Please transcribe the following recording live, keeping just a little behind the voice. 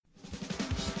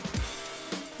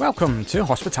Welcome to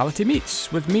Hospitality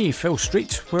Meets with me, Phil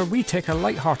Street, where we take a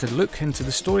light-hearted look into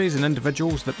the stories and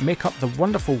individuals that make up the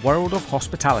wonderful world of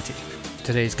hospitality.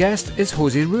 Today's guest is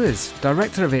Jose Ruiz,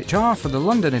 Director of HR for the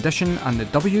London edition and the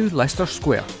W Leicester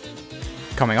Square.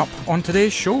 Coming up on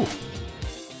today's show,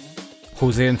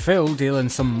 Jose and Phil deal in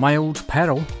some mild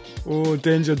peril. Oh,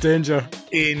 danger, danger.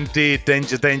 Indeed,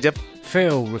 danger, danger.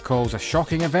 Phil recalls a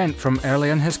shocking event from early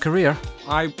in his career.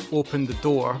 I opened the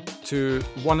door to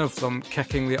one of them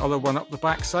kicking the other one up the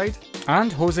backside.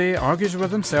 And Jose argues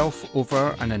with himself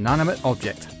over an inanimate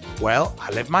object. Well, I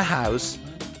left my house.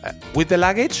 With the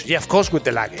luggage? Yeah, of course with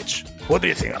the luggage. What do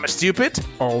you think, I'm stupid?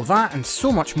 All that and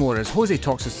so much more as Jose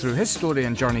talks us through his story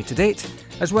and journey to date,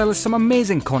 as well as some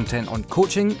amazing content on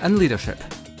coaching and leadership.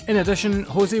 In addition,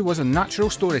 Jose was a natural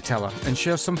storyteller and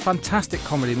shares some fantastic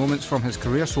comedy moments from his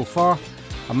career so far.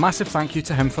 A massive thank you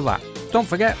to him for that. Don't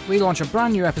forget, we launch a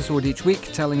brand new episode each week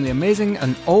telling the amazing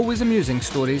and always amusing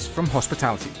stories from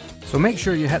hospitality. So make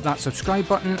sure you hit that subscribe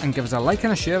button and give us a like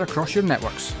and a share across your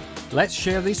networks. Let's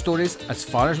share these stories as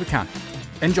far as we can.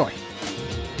 Enjoy!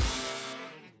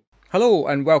 Hello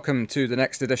and welcome to the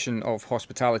next edition of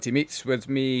Hospitality Meets with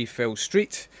me, Phil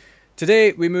Street.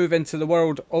 Today we move into the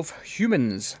world of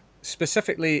humans,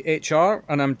 specifically HR,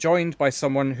 and I'm joined by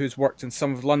someone who's worked in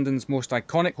some of London's most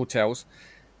iconic hotels,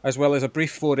 as well as a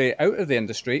brief foray out of the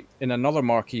industry in another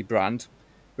marquee brand,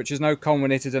 which has now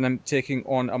culminated in him taking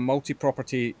on a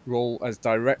multi-property role as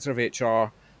Director of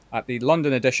HR at the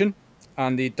London edition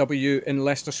and the W in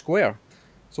Leicester Square.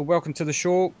 So welcome to the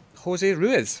show, Jose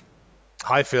Ruiz.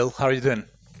 Hi Phil, how are you doing?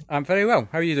 I'm very well.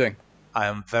 How are you doing? I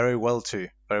am very well too.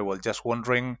 Very well. Just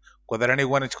wondering whether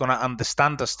anyone is going to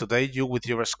understand us today, you with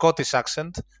your Scottish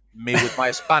accent, me with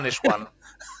my Spanish one.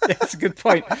 Yeah, that's a good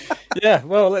point. Yeah,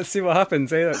 well, let's see what happens.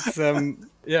 That's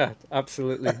yeah,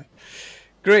 absolutely.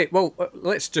 Great. Well,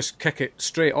 let's just kick it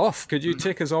straight off. Could you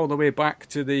take us all the way back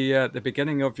to the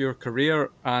beginning of your career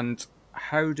and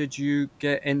how did you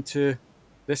get into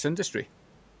this industry?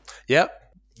 Yeah,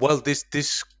 well, this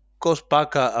goes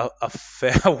back a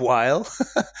fair while.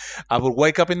 I would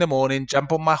wake up in the morning,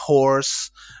 jump on my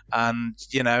horse, and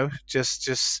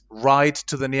just ride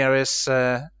to the nearest.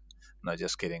 No,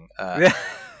 just kidding.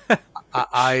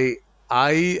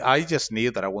 I just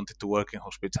knew that I wanted to work in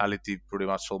hospitality pretty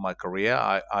much all my career.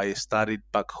 I studied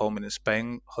back home in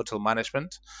Spain hotel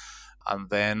management, and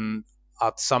then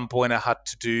at some point I had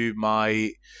to do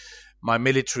my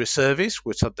military service,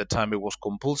 which at the time it was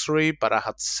compulsory, but I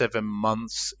had 7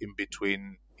 months in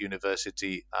between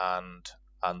university and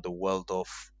the world of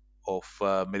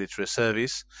military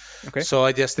service. Okay. So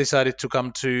I just decided to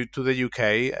come to the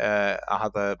UK. I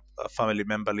had a family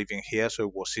member living here, so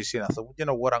it was easy. And I thought, well, you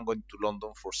know what, I'm going to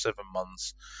London for 7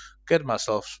 months, get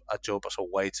myself a job as a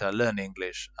waiter, learn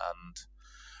English,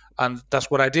 and that's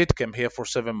what I did. Came here for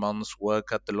 7 months,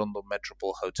 work at the London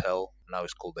Metropole Hotel. Now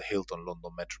it's called the Hilton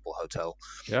London Metropole Hotel.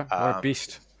 Yeah, what a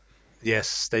beast.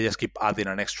 Yes, they just keep adding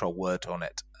an extra word on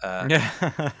it.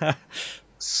 Yeah.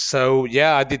 So,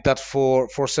 yeah, I did that for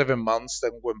 7 months,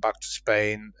 then went back to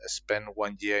Spain, spent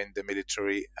 1 year in the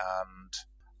military,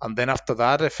 and then after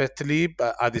that, effectively,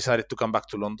 I decided to come back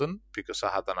to London because I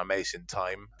had an amazing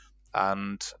time.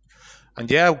 And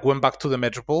yeah, went back to the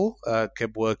Metropole,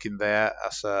 kept working there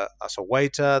as a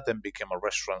waiter, then became a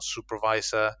restaurant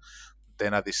supervisor.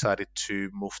 Then I decided to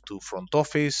move to front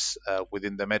office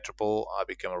within the Metropole. I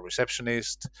became a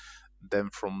receptionist. Then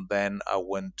from then I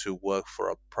went to work for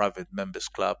a private members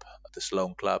club, the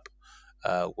Sloane Club,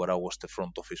 where I was the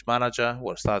front office manager.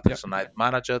 Well, I started as a night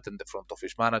manager, then the front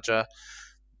office manager.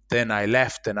 Then I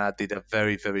left and I did a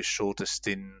very, very short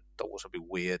stint that was a bit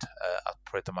weird at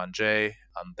Pret a Manger.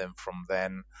 And then from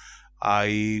then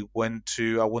I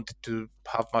wanted to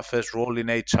have my first role in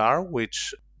HR,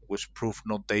 which proved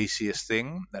not the easiest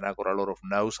thing. Then I got a lot of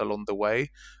no's along the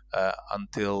way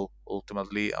until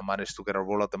ultimately I managed to get a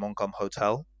role at the Montcalm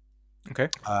Hotel. Okay.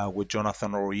 With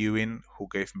Jonathan O'Ewing, who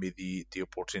gave me the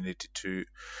opportunity to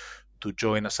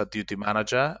join as a duty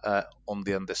manager on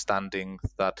the understanding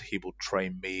that he would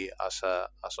train me as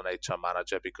an HR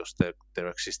manager because their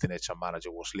existing HR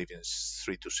manager was leaving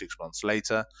 3 to 6 months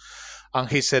later. And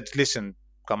he said, listen,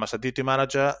 come as a duty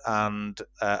manager and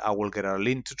I will get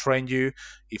Arlene to train you.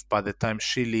 If by the time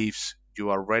she leaves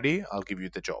you are ready, I'll give you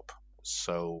the job.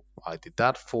 So I did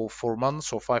that for 4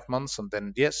 months or 5 months, and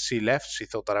then yes, she left. She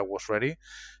thought that I was ready,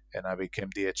 and I became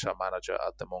the HR manager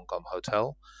at the Montcalm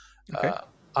Hotel. Okay.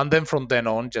 And then from then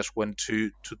on, just went to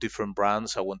different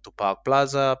brands. I went to Park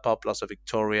Plaza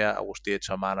Victoria. I was the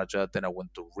HR manager. Then I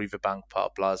went to Riverbank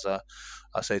Park Plaza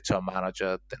as HR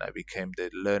manager. Then I became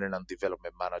the learning and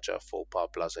development manager for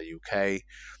Park Plaza UK.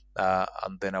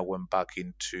 and then I went back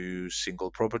into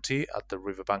single property at the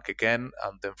Riverbank again,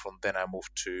 and then from then I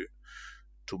moved to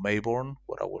Maybourne,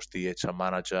 where I was the HR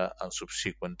manager and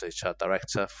subsequent HR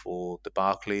director for the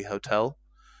Berkeley Hotel.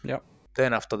 Yep.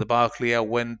 Then after the Berkeley, I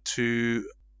went to,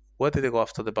 where did I go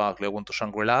after the Berkeley? I went to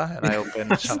Shangri-La, and I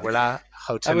opened Shangri-La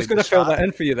Hotel. I was in going the to fill Shard. that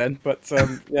in for you then, but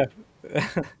yeah.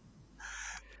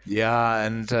 Yeah,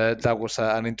 and that was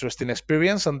an interesting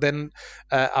experience. And then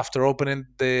after opening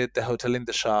the hotel in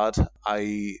the Shard,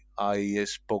 I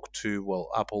spoke to, well,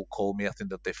 Apple called me. I think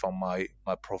that they found my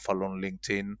profile on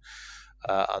LinkedIn,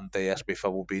 and they asked me if I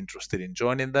would be interested in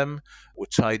joining them,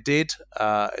 which I did.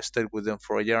 I stayed with them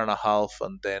for a year and a half,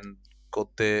 and then got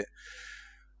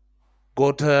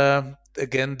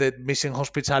again the missing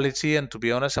hospitality. And to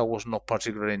be honest, I was not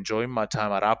particularly enjoying my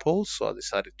time at Apple, so I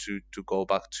decided to go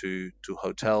back to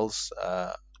hotels,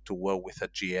 to work with a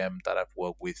GM that I've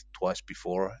worked with twice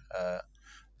before,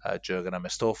 Jürgen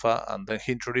Amestofa, and then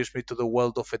he introduced me to the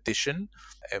world of Edition,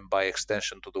 and by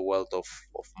extension to the world of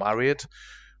Marriott,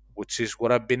 which is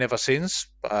what I've been ever since.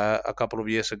 A couple of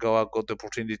years ago, I got the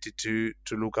opportunity to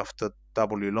look after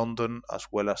W London as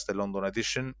well as the London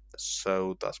edition.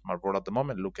 So that's my role at the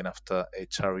moment, looking after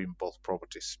HR in both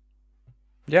properties.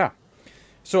 Yeah.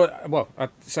 So, well, it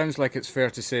sounds like it's fair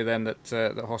to say then that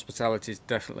that hospitality is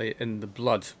definitely in the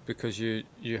blood, because you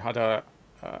had a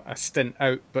stint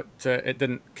out, but it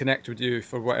didn't connect with you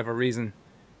for whatever reason,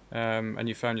 and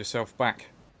you found yourself back.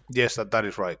 Yes, that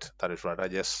is right. That is right. I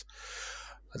guess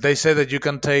they say that you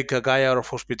can take a guy out of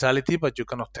hospitality, but you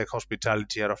cannot take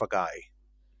hospitality out of a guy.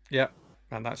 Yeah,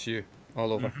 and that's you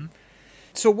all over. Mm-hmm.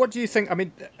 So, what do you think? I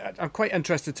mean, I'm quite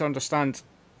interested to understand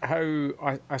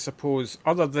how, I suppose,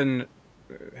 other than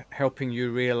helping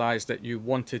you realize that you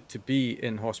wanted to be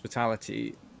in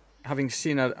hospitality, having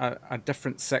seen a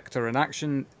different sector in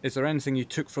action, is there anything you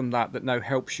took from that that now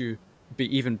helps you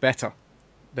be even better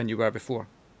than you were before?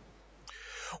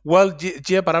 Well,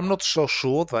 yeah, but I'm not so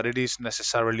sure that it is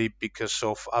necessarily because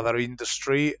of other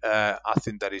industry. I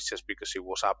think that it's just because it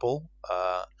was Apple.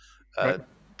 Right.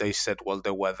 They said, well,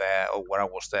 they were there, or where I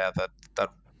was there, that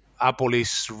Apple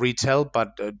is retail,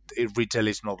 but retail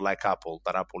is not like Apple.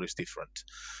 That Apple is different,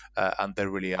 and they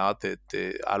really are.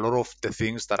 A lot of the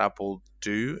things that Apple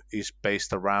do is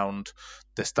based around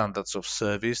the standards of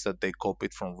service that they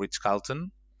copied from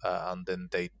Ritz-Carlton. And then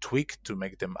they tweak to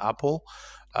make them Apple,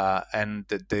 and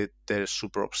they're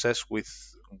super obsessed with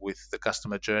the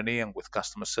customer journey and with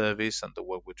customer service and the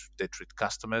way which they treat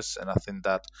customers. And I think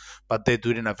that, but they do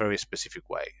it in a very specific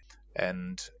way,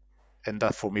 and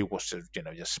that for me was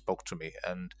just spoke to me.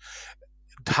 And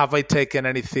have I taken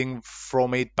anything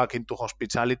from it back into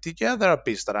hospitality? Yeah, there are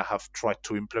bits that I have tried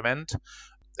to implement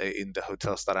in the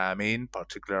hotels that I am in,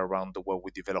 particularly around the way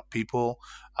we develop people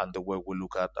and the way we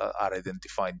look at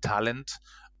identifying talent.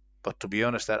 But to be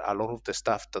honest, that a lot of the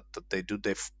stuff that they do,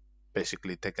 they've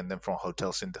basically taken them from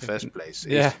hotels in the first place.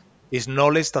 Yeah. Is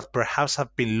knowledge that perhaps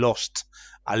have been lost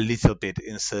a little bit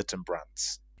in certain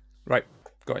brands. Right.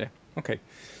 Got you. Okay.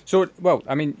 So, well,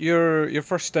 I mean, your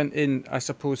first stint in, I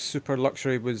suppose, super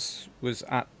luxury was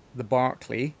at the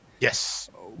Berkeley. Yes.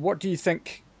 What do you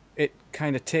think it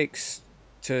kind of takes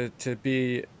to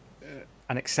be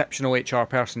an exceptional HR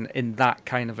person in that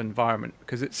kind of environment?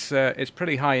 Because it's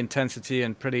pretty high intensity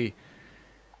and pretty,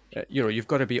 you've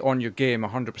got to be on your game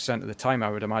 100% of the time, I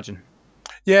would imagine.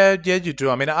 Yeah, you do.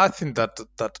 I mean, I think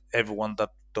that everyone that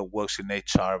works in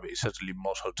HR, certainly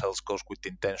most hotels, goes with the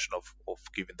intention of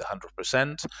giving the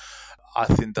 100%. I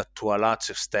think that to a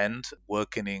large extent,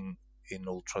 working in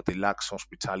ultra deluxe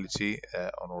hospitality,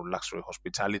 or luxury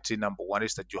hospitality, number one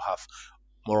is that you have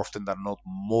more often than not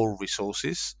more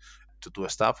resources to do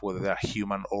stuff, whether they're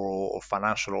human or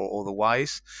financial or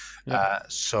otherwise. Yeah.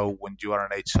 So when you are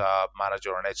an HR manager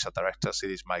or an HR director, as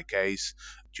it is my case,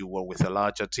 you work with a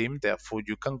larger team. Therefore,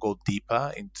 you can go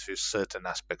deeper into certain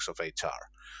aspects of HR.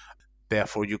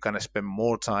 Therefore, you can spend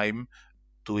more time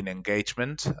doing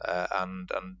engagement, and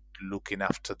looking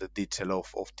after the detail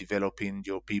of developing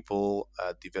your people,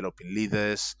 developing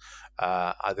leaders,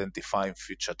 identifying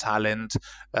future talent,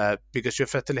 because you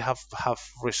effectively have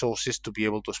resources to be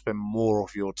able to spend more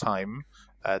of your time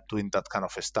doing that kind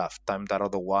of stuff. Time that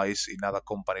otherwise in other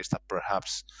companies that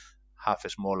perhaps have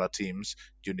smaller teams,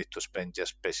 you need to spend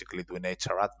just basically doing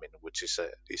HR admin, which is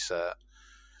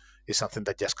something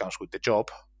that just comes with the job.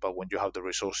 But when you have the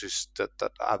resources that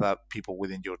other people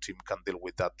within your team can deal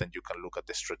with that, then you can look at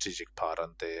the strategic part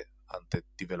and the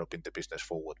developing the business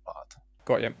forward part.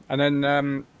 Got you.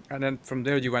 And then from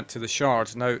there you went to the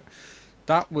Shard. Now,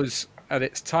 that was at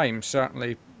its time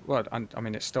certainly, well, I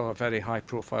mean, it's still a very high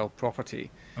profile property.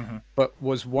 but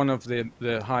was one of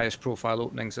the highest profile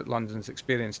openings that London's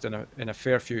experienced in a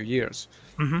fair few years.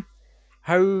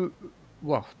 How,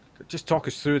 well, just talk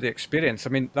us through the experience.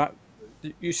 I mean, that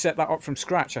you set that up from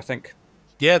scratch, I think.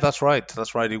 Yeah, that's right.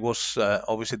 That's right. It was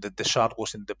obviously the shard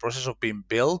was in the process of being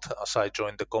built as I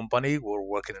joined the company. We were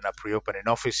working in a pre-opening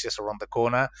office just around the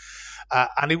corner,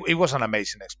 and it was an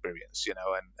amazing experience,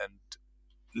 and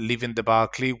leaving the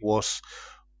Barclay was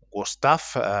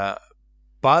tough.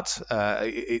 But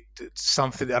it's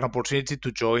something, an opportunity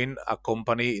to join a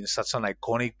company in such an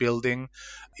iconic building.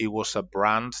 It was a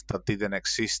brand that didn't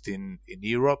exist in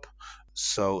Europe,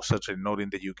 so certainly not in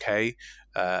the UK.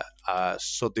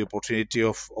 So the opportunity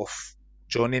of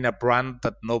joining a brand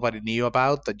that nobody knew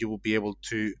about, that you will be able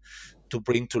to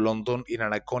bring to London in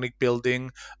an iconic building,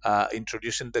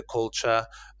 introducing the culture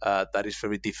that is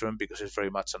very different because it's very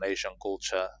much an Asian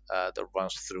culture that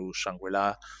runs through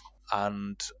Shangri-La,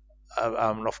 and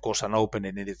of course, an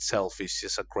opening in itself is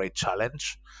just a great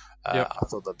challenge. Yep. I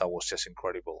thought that was just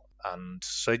incredible, and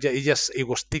so it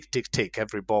was tick tick tick.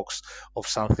 Every box of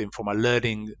something from a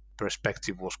learning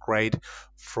perspective was great,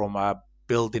 from a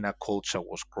building a culture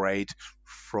was great,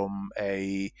 from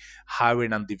a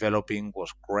hiring and developing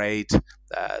was great.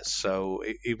 So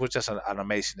it was just an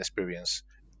amazing experience.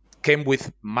 Came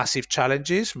with massive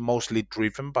challenges, mostly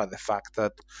driven by the fact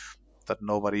that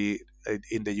nobody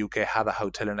in the UK had a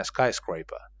hotel in a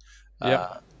skyscraper.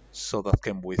 Yep. So that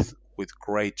came with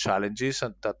great challenges,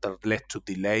 and that led to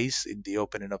delays in the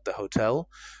opening of the hotel.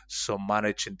 So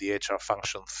managing the HR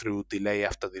function through delay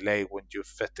after delay, when you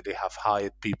effectively have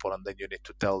hired people and then you need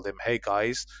to tell them, hey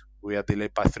guys, we are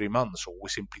delayed by 3 months, or we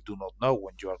simply do not know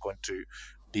when you are going to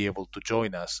be able to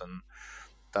join us. And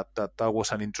that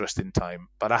was an interesting time.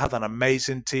 But I had an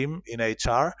amazing team in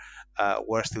HR.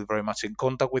 We're still very much in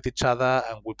contact with each other,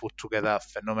 and we put together a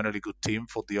phenomenally good team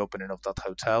for the opening of that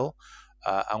hotel.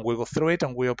 And we go through it,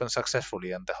 and we opened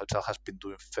successfully, and the hotel has been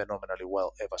doing phenomenally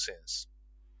well ever since.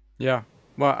 Yeah.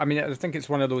 Well, I mean, I think it's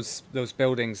one of those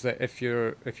buildings that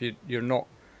you're not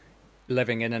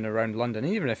living in and around London,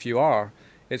 even if you are,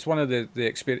 it's one of the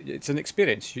experience. It's an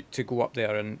experience to go up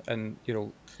there and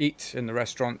eat in the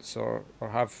restaurants or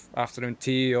have afternoon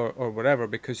tea or whatever,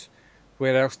 because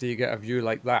where else do you get a view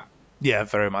like that? Yeah,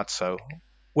 very much so.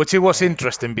 Which it was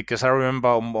interesting because I remember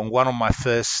on one of my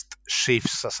first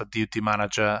shifts as a duty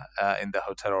manager in the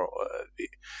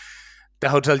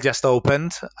hotel just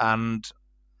opened, and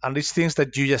these things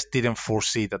that you just didn't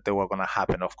foresee that they were going to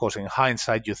happen. Of course, in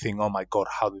hindsight, you think, "Oh my God,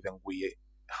 how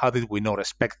did we not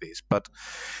expect this?" But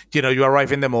you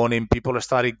arrive in the morning, people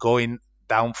started going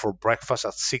down for breakfast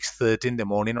at 6:30 in the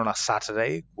morning on a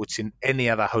Saturday, which in any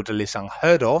other hotel is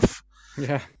unheard of.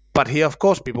 Yeah. But here, of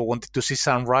course, people wanted to see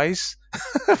sunrise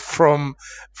from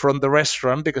the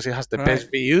restaurant because it has the Right.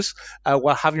 best views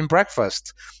while having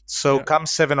breakfast. So Yeah. come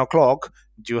 7 o'clock,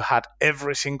 you had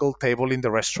every single table in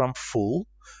the restaurant full,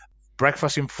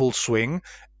 breakfast in full swing,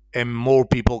 and more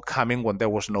people coming when there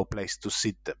was no place to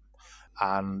sit them.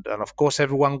 And of course,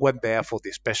 everyone went there for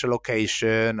the special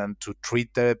occasion and to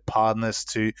treat their partners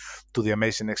to the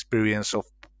amazing experience of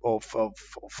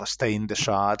a stay in the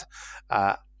Shard.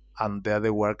 And there they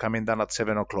were coming down at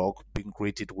 7 o'clock, being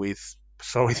greeted with,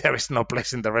 "Sorry, there is no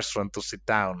place in the restaurant to sit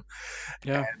down."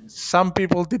 Yeah. And some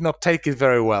people did not take it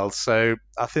very well. So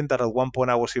I think that at one point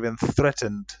I was even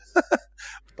threatened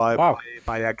by Wow.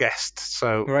 by a guest.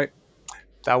 So Right.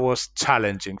 that was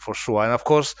challenging for sure. And of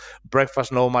course,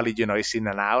 breakfast normally, is in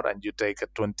and out, and you take a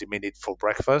 20-minute for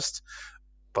breakfast.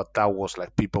 But that was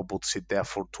like people would sit there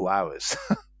for 2 hours.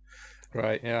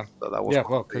 Right. Yeah. So that was Yeah.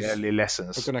 one Well, of the because early we're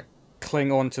lessons. gonna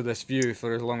cling on to this view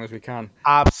for as long as we can.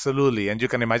 Absolutely. And you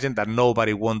can imagine that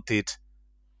nobody wanted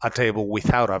a table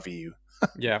without a view.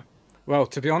 Yeah. Well,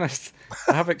 to be honest,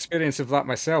 I have experience of that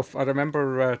myself. I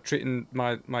remember treating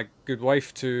my good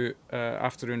wife to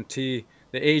afternoon tea,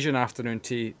 the Asian afternoon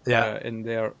tea, Yeah. in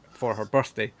there for her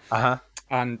birthday. Uh-huh.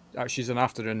 And she's an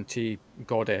afternoon tea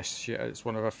goddess. It's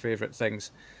one of her favourite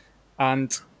things.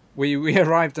 And we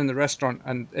arrived in the restaurant,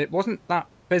 and it wasn't that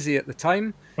busy at the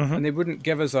time, Hmm. and they wouldn't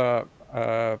give us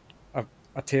a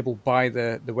table by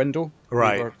the window. We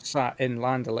Right. were sat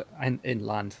inland,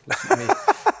 inland. Listen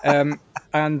to me.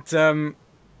 And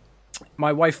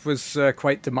my wife was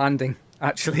quite demanding,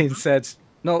 actually, and said,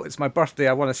 "No, it's my birthday.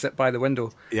 I want to sit by the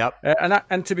window." Yep.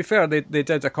 And to be fair, they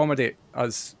did accommodate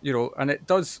us, and it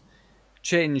does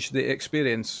change the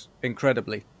experience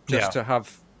incredibly, just Yeah. to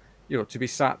have, to be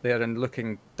sat there and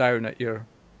looking down at your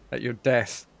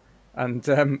desk, and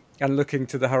looking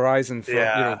to the horizon for,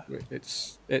 Yeah,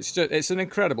 it's an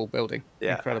incredible building,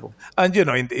 yeah. incredible. And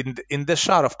in the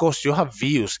shot, of course, you have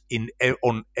views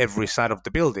on every side of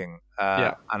the building.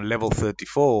 Yeah, And level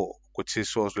 34, which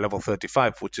is was level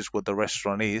 35, which is what the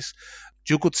restaurant is,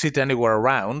 you could sit anywhere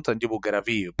around and you will get a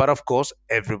view. But of course,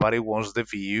 everybody wants the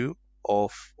view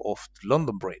of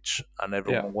London Bridge, and yeah,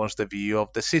 everyone wants the view of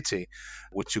the city,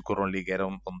 which you could only get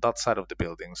on that side of the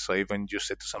building. So even you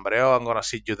say to somebody, "Oh, I'm gonna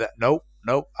sit you there," no,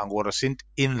 no, I'm gonna sit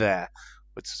in there.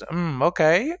 Which is,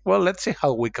 okay, well, let's see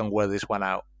how we can wear this one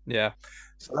out. yeah,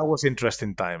 So that was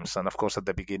interesting times, and of course at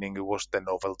the beginning it was the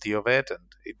novelty of it, and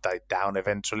it died down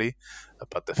eventually.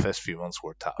 But the first few months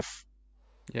were tough.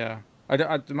 yeah.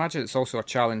 I'd imagine it's also a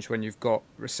challenge when you've got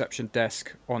reception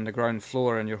desk on the ground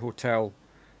floor in your hotel,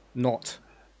 not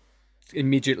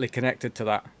immediately connected to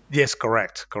that. Yes,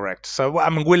 correct, correct. So I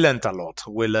mean, we learned a lot.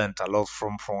 We learned a lot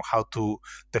from how to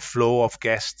the flow of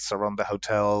guests around the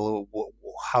hotel.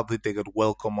 How did they get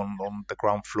welcome on the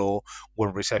ground floor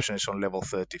when reception is on level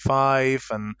 35,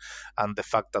 and the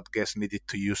fact that guests needed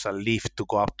to use a lift to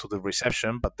go up to the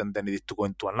reception, but then they needed to go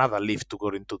into another lift to go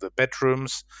into the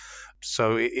bedrooms.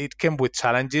 So it came with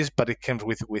challenges, but it came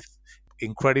with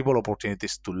incredible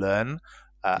opportunities to learn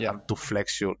Yeah, and to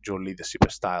flex your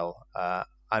leadership style.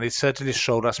 And it certainly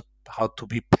showed us how to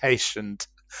be patient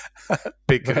right.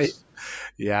 because,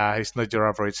 yeah, it's not your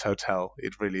average hotel.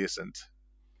 It really isn't.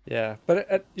 Yeah,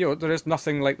 but there is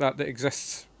nothing like that that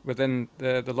exists within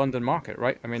the London market,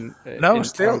 right? I mean, No, in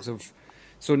still. terms of,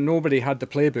 so nobody had the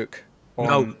playbook No,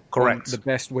 on the correct.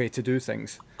 best way to do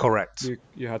things. Correct.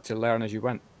 You had to learn as you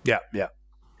went. Yeah, yeah,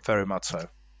 very much so.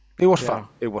 It was Yeah, fun.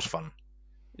 It was fun.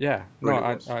 yeah. No,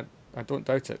 Really was. I don't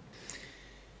doubt it.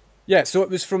 Yeah, so it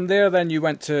was from there. Then you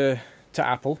went to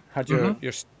Apple, had Hmm.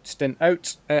 your stint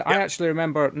out. I Yeah. actually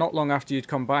remember not long after you'd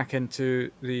come back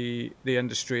into the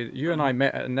industry, you and I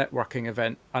met at a networking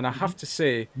event, and I Hmm. have to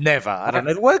say, Never at a I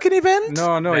networking event.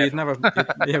 no, you'd Never. never,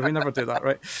 yeah, we never do that,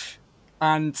 right?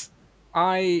 And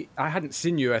I hadn't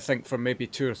seen you, I think, for maybe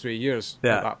 2 or 3 years at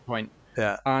Yeah. that point,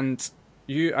 Yeah. and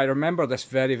I remember this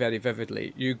very, very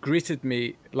vividly. You greeted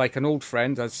me like an old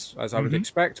friend, as I would Hmm.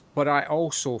 expect, but I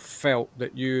also felt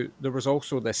that there was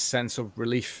also this sense of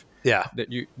relief Yeah. that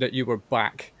you were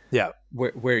back Yeah.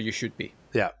 where you should be.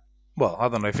 Yeah. Well, I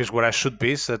don't know if it's where I should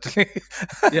be. Certainly,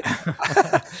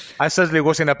 Yeah, I certainly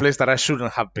was in a place that I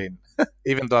shouldn't have been,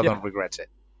 even though I yeah, don't regret it.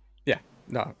 yeah.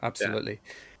 No, Yeah. absolutely.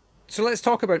 So let's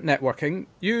talk about networking.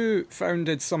 You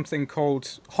founded something called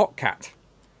Hotcat.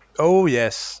 Oh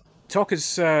yes. Talk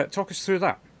us through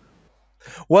that.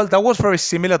 Well, that was very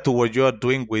similar to what you are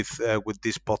doing with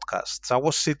these podcasts. I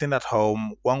was sitting at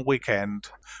home one weekend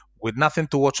with nothing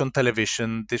to watch on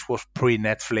television. This was pre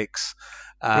Netflix,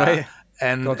 uh, Right.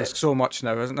 and God, there's so much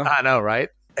now, isn't there? I know, right?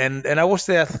 And I was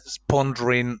there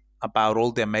pondering about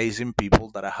all the amazing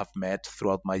people that I have met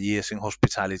throughout my years in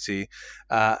hospitality,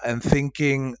 and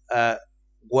thinking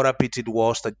what a pity it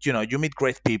was that you meet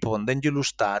great people and then you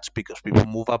lose touch because people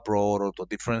move abroad or to a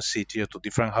different city or to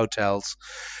different hotels,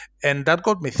 and that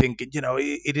got me thinking.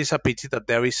 It is a pity that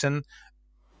there isn't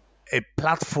a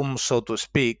platform, so to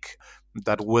speak,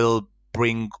 that will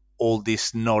bring all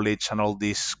this knowledge and all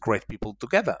these great people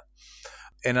together.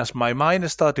 And as my mind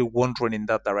started wandering in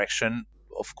that direction,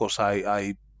 of course,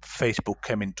 I Facebook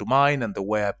came into mind, and the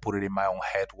way I put it in my own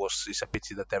head was, "It's a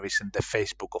pity that there isn't the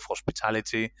Facebook of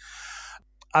hospitality."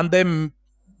 And then,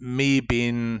 me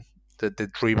being the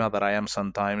dreamer that I am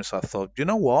sometimes, I thought, you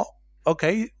know what?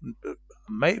 Okay,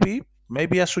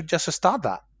 maybe I should just start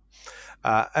that.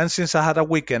 And since I had a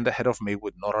weekend ahead of me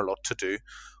with not a lot to do,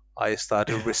 I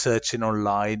started researching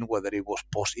online whether it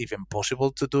was even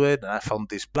possible to do it, and I found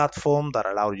this platform that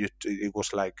allowed you to. It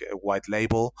was like a white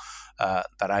label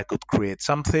that I could create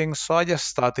something. So I just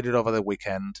started it over the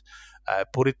weekend,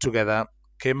 put it together,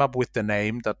 came up with the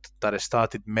name that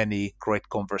started many great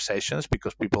conversations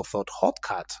because people thought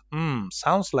Hotcat,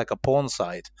 sounds like a porn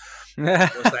site.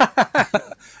 I was like,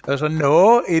 I was like,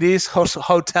 no, it is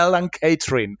hotel and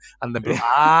catering, and then people,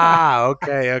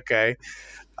 okay, okay.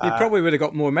 You Uh, probably would have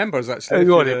got more members actually if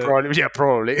well, you'd have. probably, yeah,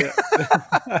 probably.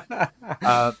 Yeah.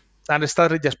 uh, and I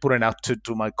started just putting out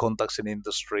to my contacts in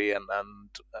industry,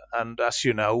 and as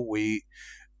you know, we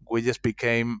just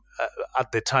became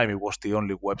at the time it was the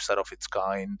only website of its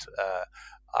kind.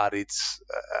 At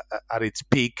its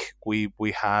peak,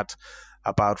 we had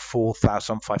about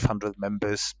 4,500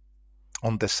 members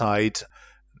on the site.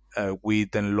 We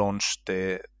then launched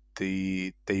the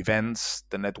events,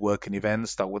 the networking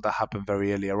events that happened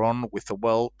very earlier on. With the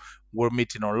well, we're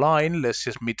meeting online. Let's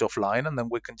just meet offline, and then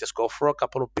we can just go for a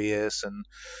couple of beers. And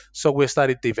so we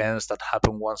started the events that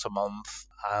happen once a month,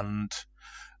 and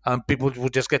and people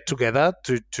would just get together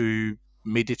to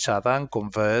meet each other and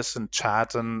converse and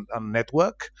chat and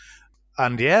network.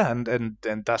 And yeah, and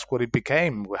that's what it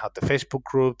became. We had the Facebook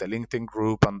group, the LinkedIn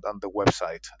group, and the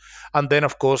website. And then,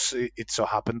 of course, it so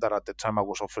happened that at the time I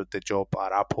was offered the job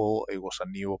at Apple. It was a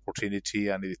new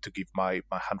opportunity. I needed to give my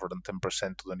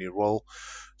 110% to the new role.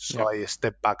 So Yeah. I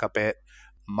stepped back a bit.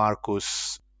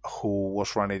 Marcus, who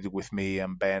was running it with me,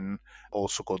 and Ben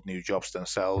also got new jobs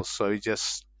themselves. So it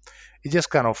just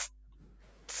kind of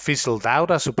fizzled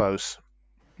out, I suppose.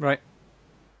 Right.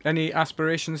 Any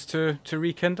aspirations to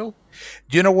rekindle?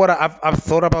 You know what? I've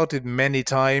thought about it many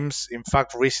times. In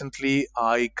fact, recently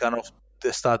I kind of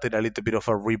started a little bit of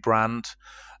a rebrand.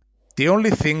 The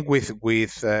only thing with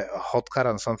Hotcat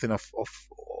and something of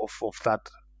that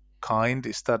kind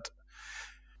is that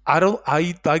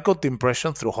I got the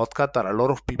impression through Hotcat that a lot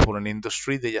of people in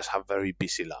industry, they just have very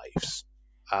busy lives.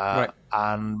 Right.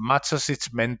 And much as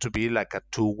it's meant to be like a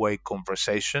two-way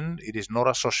conversation, it is not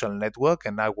a social network,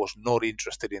 and I was not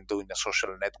interested in doing a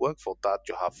social network. For that,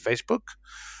 you have Facebook.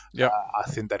 Yeah. I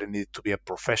think that it needed to be a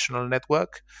professional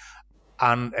network,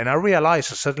 and I realized,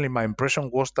 certainly my impression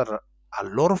was that a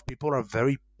lot of people are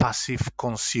very passive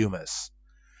consumers.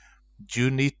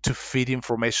 You need to feed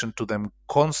information to them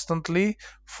constantly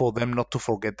for them not to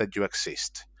forget that you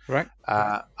exist. Right.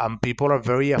 And people are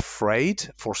very afraid,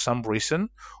 for some reason,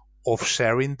 of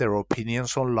sharing their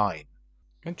opinions online.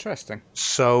 Interesting.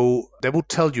 So they would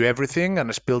tell you everything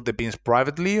and spill the beans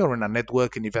privately or in a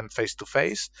networking event face to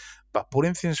face. But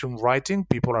putting things in writing,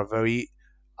 people are very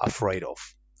afraid of,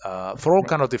 for all Right.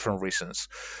 kind of different reasons.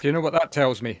 Do you know what that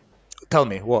tells me? Tell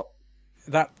me what.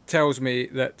 That tells me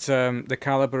that the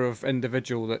caliber of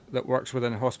individual that works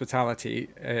within hospitality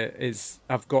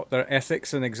have got their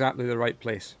ethics in exactly the right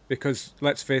place. Because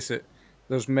let's face it,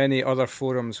 there's many other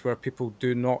forums where people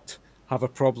do not have a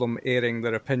problem airing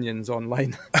their opinions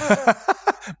online.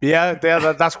 Yeah,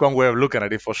 that's one way of looking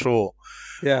at it for sure.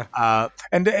 Yeah.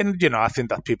 And I think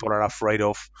that people are afraid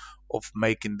of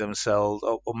making themselves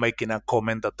or making a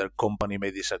comment that their company may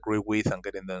disagree with and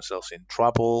getting themselves in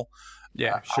trouble.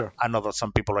 Yeah, sure. I know that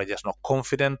some people are just not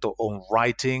confident on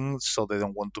writing, so they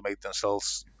don't want to make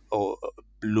themselves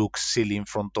look silly in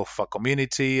front of a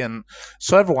community, and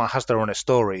so everyone has their own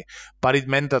story. But it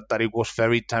meant that it was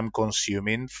very time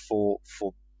consuming for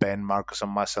Ben, Marcus,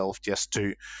 and myself just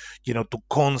to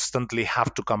constantly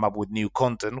have to come up with new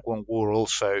content when we're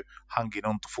also hanging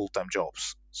on to full-time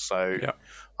jobs. So Yeah.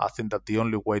 I think that the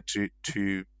only way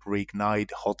to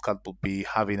reignite Hotcat would be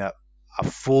having a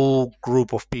full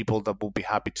group of people that will be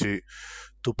happy to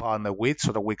partner with,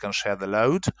 so that we can share the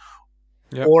load,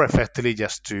 Yeah. or effectively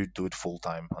just to do it full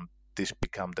time and this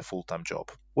become the full time job,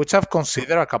 which I've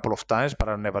considered a couple of times, but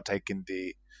I've never taken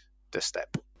the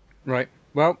step. Right.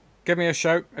 Well, give me a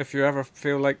shout if you ever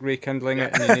feel like rekindling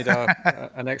it and you need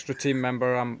an extra team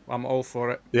member. I'm all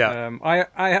for it. Yeah.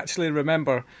 I actually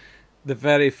remember the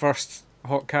very first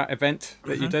Hotcat event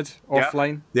that you did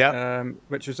offline. Yeah.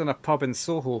 Which was in a pub in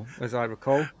Soho, as I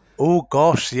recall. Oh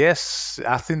gosh, yes.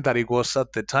 I think that it was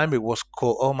at the time. It was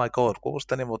called. Oh my God, what was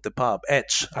the name of the pub?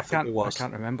 Edge, I think it was. I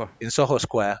can't remember. In Soho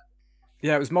Square.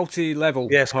 Yeah, it was multi-level.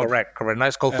 Yes, pub. correct. Now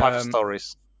it's called Five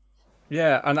Stories.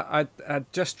 Yeah, and I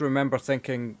just remember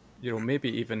thinking,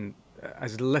 maybe even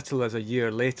as little as a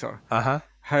year later,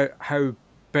 how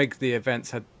big the events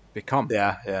had become.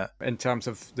 Yeah. In terms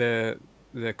of the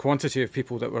quantity of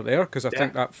people that were there, because I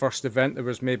think that first event there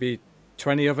was maybe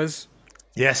 20 of us.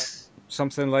 Yes.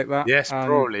 Something like that. Yes,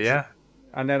 probably, yeah.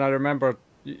 And then I remember,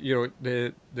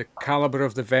 the caliber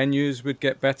of the venues would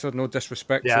get better. No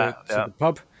disrespect to the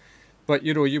pub, but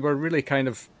you were really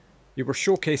you were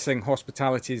showcasing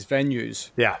hospitality's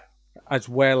venues, as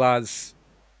well as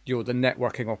the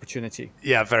networking opportunity.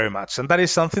 Yeah, very much, and that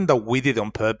is something that we did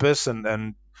on purpose.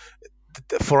 And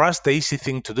for us, the easy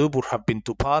thing to do would have been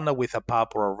to partner with a pub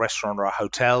or a restaurant or a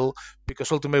hotel,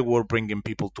 because ultimately we're bringing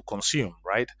people to consume,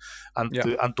 right? And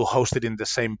to host it in the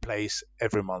same place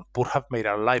every month would have made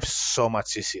our lives so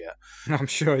much easier. I'm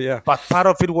sure, yeah. But part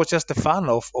of it was just the fun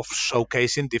of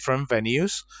showcasing different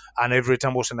venues, and every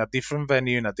time was in a different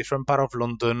venue in a different part of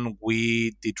London.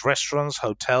 We did restaurants,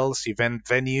 hotels, event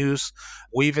venues.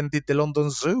 We even did the London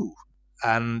Zoo,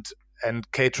 and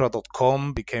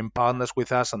Caterer.com became partners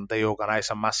with us, and they organize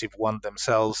a massive one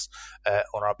themselves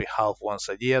on our behalf once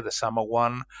a year, the summer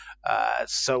one.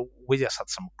 So we just had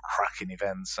some cracking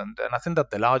events, and I think that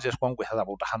the largest one we had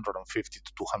about 150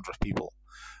 to 200 people.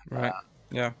 Right.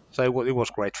 Yeah. So it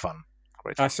was great fun.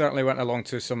 I certainly went along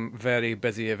to some very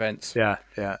busy events. Yeah.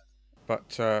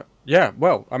 But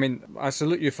well, I mean, I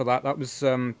salute you for that. That was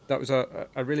a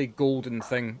really golden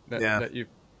thing that you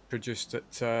produced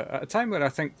at a time where I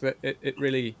think that it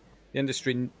really, the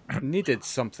industry needed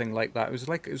something like that.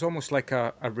 It was almost like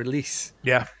a release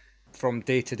Yeah, from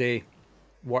day to day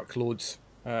workloads,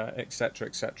 etc.,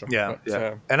 etc. yeah, But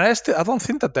yeah. And I don't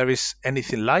think that there is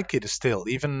anything like it still.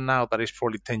 Even now that it's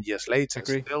probably 10 years later,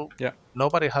 agree. still Yeah,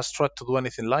 nobody has tried to do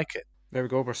anything like it. there we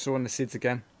go. We're sowing the seeds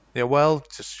again. Yeah, well,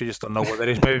 you just don't know what there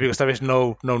is. Maybe because there is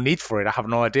no need for it. I have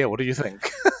no idea. What do you think?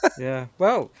 Yeah.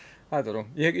 Well, I don't know.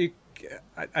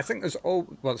 I think there's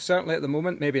well, certainly at the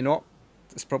moment, maybe not.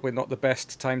 It's probably not the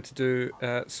best time to do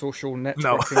social No,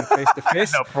 networking face to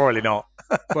face. no, probably not.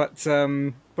 But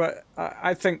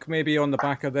I think maybe on the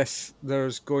back of this,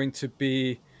 there's going to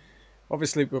be.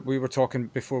 Obviously, we were talking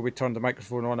before we turned the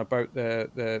microphone on about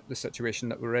the situation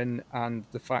that we're in and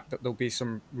the fact that there'll be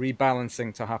some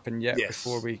rebalancing to happen yet Yes.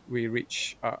 before we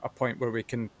reach a point where we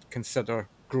can consider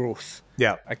growth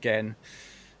Yeah. again.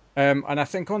 And I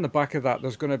think on the back of that,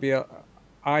 there's going to be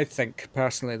I think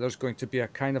personally, there's going to be a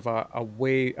kind of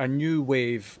a new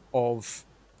wave of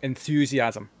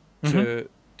enthusiasm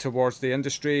towards the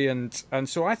industry, and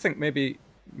so I think maybe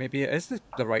it is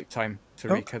the right time to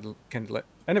rekindle it.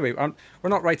 Anyway, we're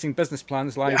not writing business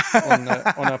plans live on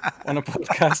a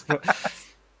podcast,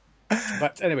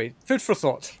 but anyway, food for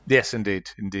thought. Yes, indeed.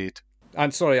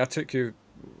 And sorry, I took you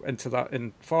into that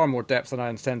in far more depth than I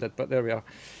intended, but there we are.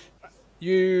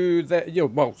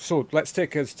 So let's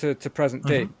take us to present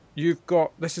day. You've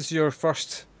got, this is your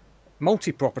first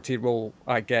multi-property role,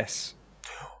 I guess.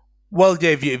 Well, yeah,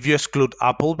 if you exclude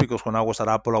Apple, because when I was at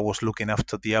Apple, I was looking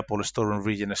after the Apple store on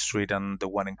Regent Street and the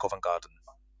one in Covent Garden.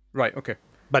 Right, okay.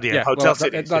 But yeah, hotel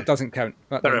well, that doesn't count.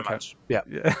 That very doesn't much. Count.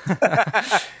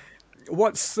 Yeah.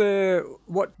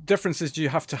 What differences do you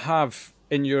have to have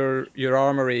in your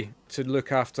armory to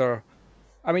look after?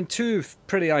 I mean, two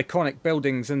pretty iconic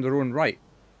buildings in their own right.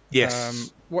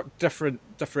 Yes. What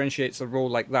differentiates a role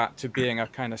like that to being a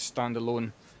kind of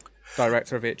standalone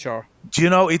director of HR? Do you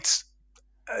know, it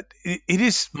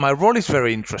is, my role is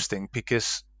very interesting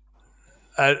because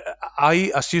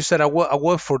as you said, I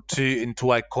work for two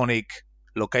iconic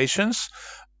locations,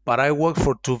 but I work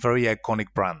for two very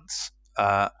iconic brands.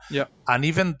 And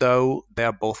even though they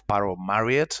are both part of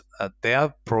Marriott, they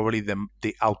are probably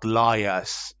the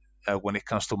outliers when it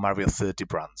comes to Marriott 30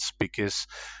 brands, because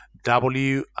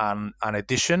W and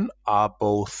Edition are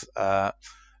both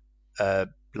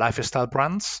lifestyle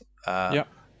brands.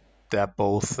 They are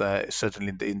both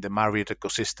certainly in the Marriott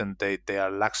ecosystem. They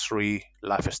are luxury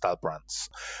lifestyle brands.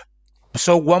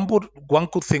 So one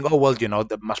could think, oh well,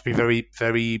 that must be very,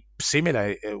 very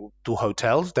similar to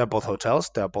hotels. They're both hotels.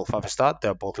 They're both 5-star.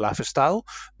 They're both lifestyle.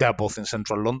 They're both in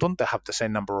central London. They have the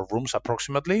same number of rooms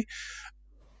approximately.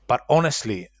 But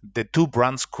honestly, the two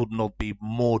brands could not be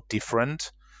more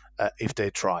different if they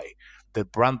try. The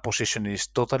brand position is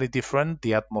totally different.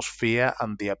 The atmosphere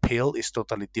and the appeal is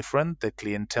totally different. The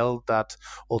clientele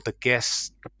or the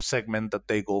guest segment that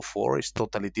they go for is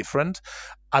totally different.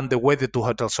 And the way the two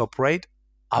hotels operate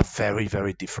are very,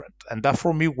 very different. And that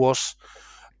for me was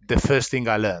the first thing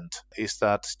I learned, is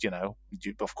that,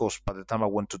 of course, by the time I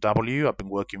went to W, I've been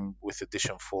working with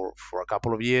Edition for a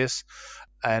couple of years.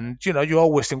 And, you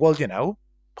always think, well,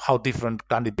 how different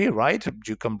can it be, right?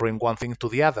 You can bring one thing to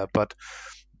the other. But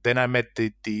then I met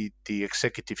the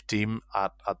executive team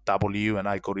at W, and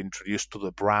I got introduced to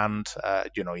the brand,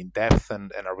 in depth,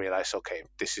 and I realized, okay,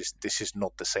 this is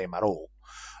not the same at all.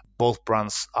 Both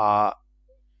brands are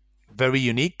very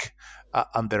unique,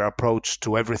 and their approach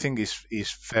to everything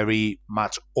is very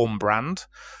much on brand.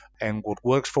 And what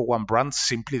works for one brand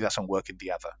simply doesn't work in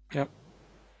the other. Yep.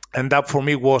 And that for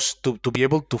me was to be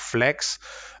able to flex.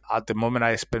 At the moment,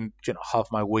 I spend half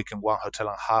my week in one hotel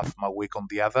and half my week on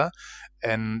the other,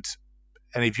 and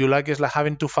if you like, it's like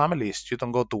having two families. You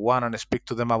don't go to one and speak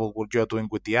to them about what you're doing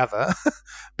with the other,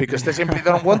 because they simply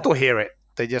don't want to hear it.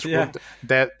 They just want.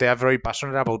 They are very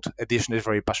passionate about Edition. Is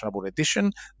very passionate about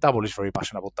Edition. W is very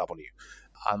passionate about W,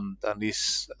 and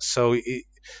it's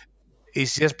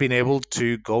just being able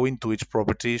to go into each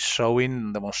property,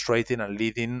 showing, demonstrating, and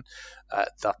leading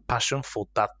that passion for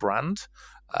that brand,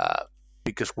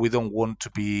 because we don't want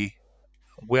to be.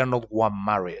 We are not one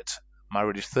Marriott.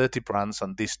 Marriott is 30 brands,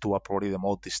 and these two are probably the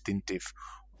most distinctive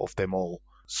of them all.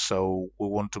 So we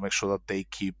want to make sure that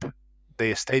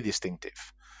they stay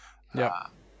distinctive. Yeah.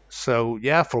 So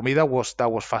yeah, for me that was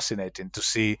fascinating to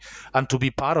see and to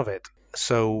be part of it.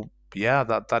 So yeah,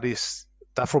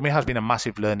 that for me has been a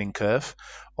massive learning curve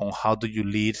on how do you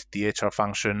lead the HR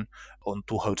function on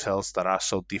two hotels that are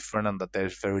so different, and that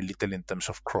there's very little in terms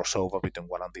of crossover between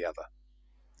one and the other.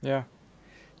 Yeah.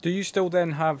 Do you still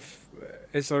then have,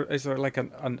 is there like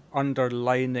an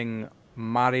underlining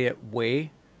Marriott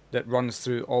way that runs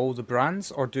through all the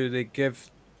brands, or do they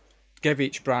give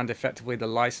each brand effectively the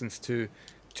license to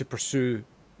pursue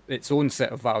its own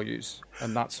set of values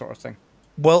and that sort of thing?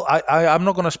 Well, I'm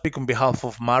not going to speak on behalf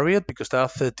of Marriott because there are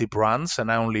 30 brands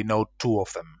and I only know two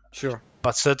of them. Sure.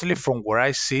 But certainly from where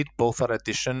I sit, both at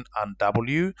Edition and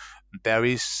W, there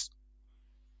is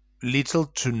little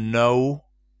to no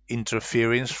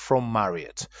interference from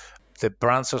Marriott. The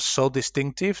brands are so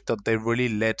distinctive that they really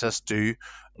let us do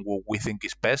what we think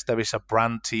is best. There is a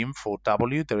brand team for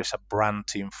W, there is a brand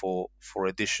team for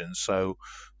Edition.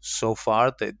 So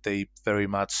far, they very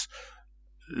much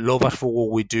love us for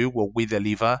what we do, what we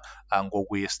deliver, and what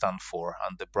we stand for.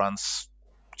 And the brands,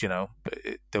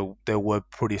 they work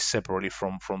pretty separately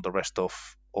from the rest of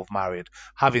Marriott.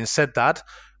 Having said that,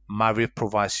 Marriott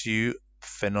provides you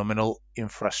phenomenal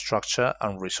infrastructure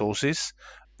and resources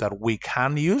that we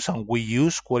can use, and we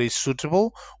use what is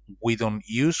suitable. We don't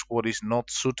use what is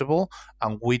not suitable,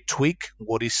 and we tweak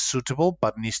what is suitable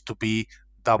but needs to be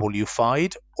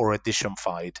W-fied or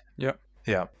Edition-fied. Yeah.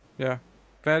 Yeah. Yeah.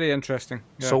 Very interesting.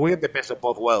 Yeah. So we're the best of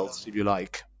both worlds, if you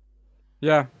like.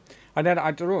 Yeah. And then I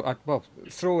don't know, well,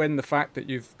 throw in the fact that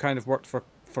you've kind of worked for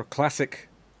classic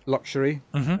luxury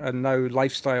and now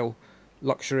lifestyle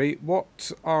luxury.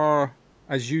 What are,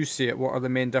 as you see it, what are the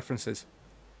main differences?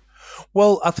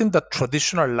 Well, I think that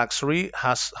traditional luxury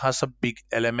has a big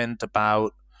element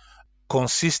about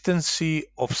consistency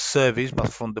of service,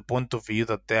 but from the point of view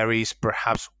that there is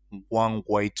perhaps one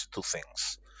way to do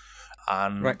things.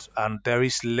 Right. And there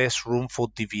is less room for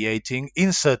deviating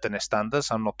in certain standards.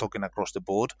 I'm not talking across the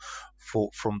board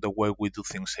from the way we do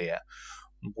things here.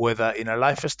 Whether in a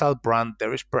lifestyle brand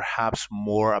there is perhaps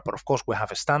more, but of course we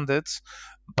have standards,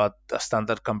 but a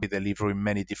standard can be delivered in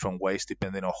many different ways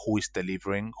depending on who is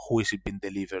delivering, who is it being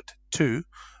delivered to,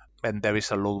 and there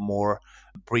is a lot more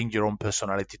bring your own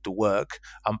personality to work,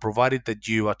 and provided that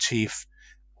you achieve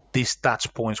these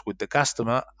touch points with the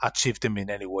customer, achieve them in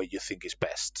any way you think is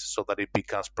best, so that it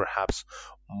becomes perhaps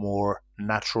more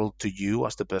natural to you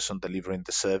as the person delivering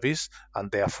the service,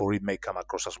 and therefore it may come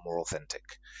across as more authentic.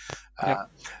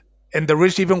 Yep. And there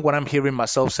is, even when I'm hearing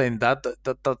myself saying that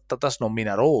does not mean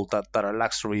at all that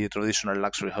a traditional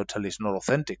luxury hotel is not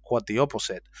authentic. Quite the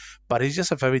opposite. But it's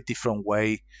just a very different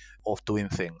way of doing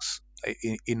things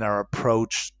in our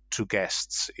approach to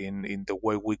guests, in the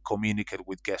way we communicate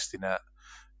with guests in a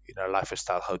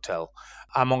lifestyle hotel,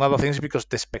 among other things, because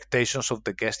the expectations of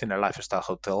the guest in a lifestyle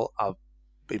hotel are,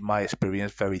 in my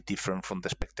experience, very different from the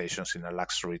expectations in a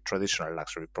traditional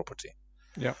luxury property.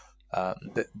 Yeah.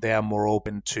 They are more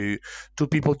open to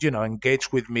people, engage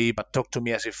with me, but talk to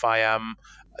me as if I am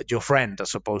your friend,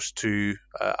 as opposed to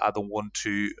I don't want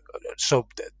to. So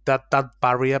that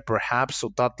barrier, perhaps,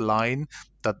 or that line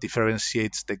that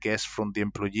differentiates the guest from the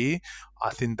employee,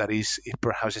 I think that it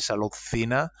perhaps is a lot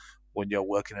thinner when you're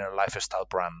working in a lifestyle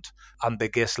brand, and the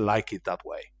guests like it that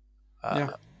way. Yeah.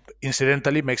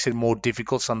 Incidentally, makes it more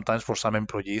difficult sometimes for some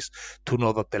employees to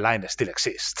know that the line still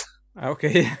exists.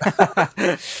 Okay.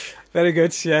 Very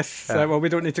good. Yes. Yeah. Well, we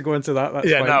don't need to go into that. That's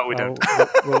Yeah, fine. no, we don't.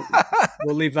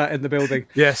 We'll leave that in the building.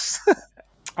 Yes.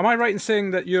 Am I right in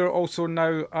saying that you're also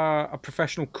now a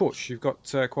professional coach? You've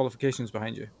got qualifications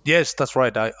behind you. Yes, that's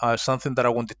right. I something that I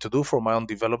wanted to do for my own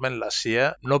development last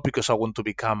year, not because I want to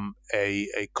become a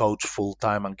coach full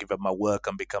time and give up my work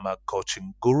and become a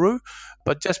coaching guru,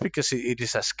 but just because it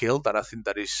is a skill that I think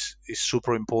that is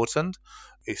super important.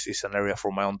 It's an area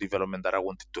for my own development that I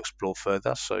wanted to explore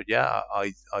further. So yeah,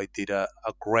 I did a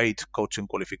great coaching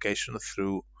qualification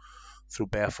through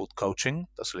Barefoot Coaching.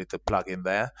 That's a little plug in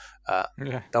there.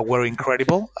 That were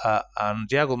incredible.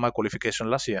 And yeah, I got my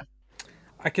qualification last year.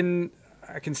 I can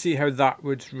see how that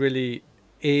would really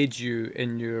aid you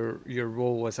in your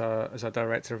role as a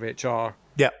director of HR.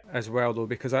 Yeah. As well, though,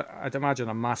 because I'd imagine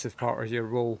a massive part of your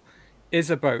role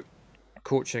is about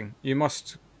coaching. You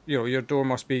must, your door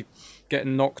must be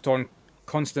getting knocked on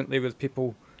constantly with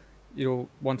people,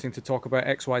 wanting to talk about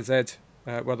X, Y, Z,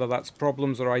 whether that's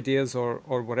problems or ideas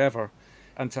or whatever.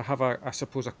 And to have I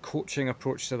suppose, a coaching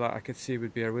approach to that, I could see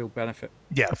would be a real benefit.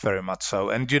 Yeah, very much so.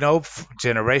 And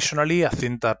generationally, I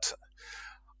think that,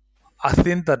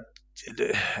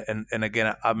 and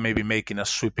again, I may be making a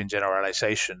sweeping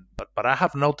generalization, but I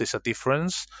have noticed a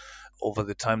difference over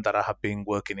the time that I have been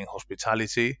working in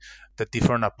hospitality, the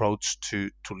different approach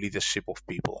to leadership of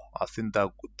people. I think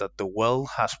that the world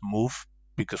has moved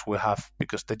because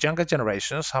the younger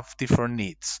generations have different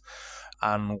needs,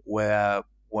 and where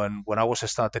when I was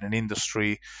starting in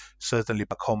industry, certainly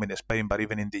back home in Spain, but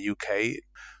even in the UK,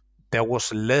 there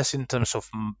was less in terms of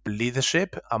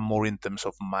leadership and more in terms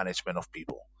of management of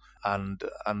people. and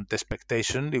the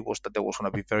expectation it was that there was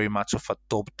going to be very much of a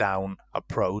top-down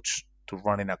approach to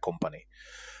running a company.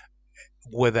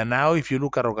 Whether now, if you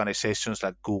look at organizations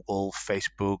like Google,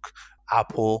 Facebook,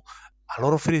 Apple, a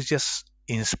lot of it is just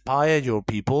inspire your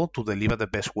people to deliver the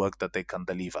best work that they can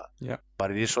deliver. Yeah.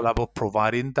 But it is all about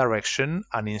providing direction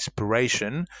and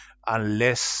inspiration, and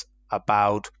less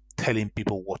about telling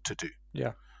people what to do.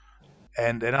 Yeah.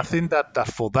 And I think that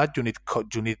for that you need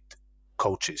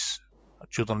coaches.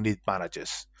 You don't need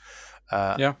managers.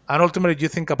 Yeah. And ultimately, you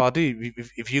think about it.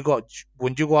 If you got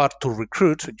when you go out to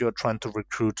recruit, you're trying to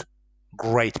recruit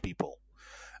great people.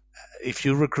 If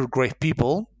you recruit great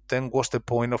people, then what's the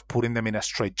point of putting them in a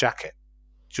straitjacket?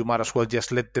 You might as well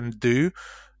just let them do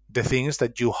the things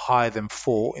that you hire them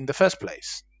for in the first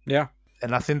place. Yeah.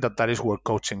 And I think that is where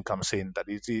coaching comes in. That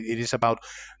it is about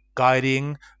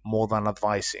guiding more than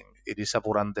advising. It is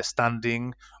about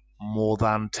understanding more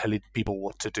than telling people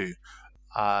what to do,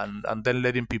 and then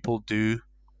letting people do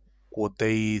what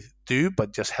they do,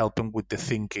 but just helping with the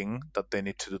thinking that they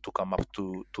need to do to come up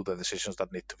to the decisions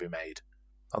that need to be made.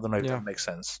 I don't know if that makes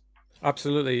sense.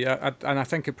 Absolutely. And I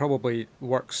think it probably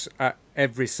works at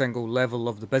every single level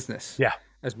of the business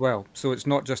as well. So it's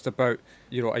not just about,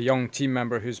 a young team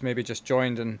member who's maybe just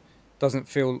joined and doesn't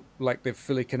feel like they've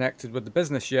fully connected with the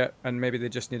business yet, and maybe they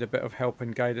just need a bit of help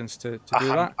and guidance to do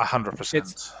that.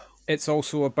 100%. It's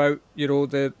also about,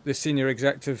 the senior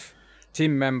executive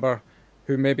team member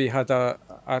who maybe had a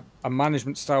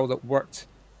management style that worked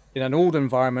in an old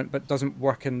environment but doesn't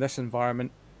work in this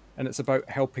environment. And it's about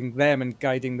helping them and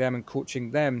guiding them and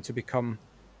coaching them to become,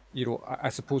 I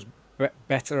suppose,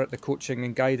 better at the coaching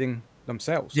and guiding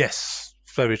themselves. Yes,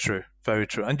 very true, very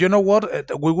true. And you know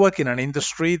what? We work in an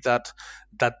industry that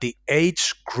the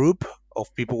age group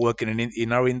of people working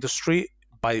in our industry,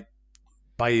 by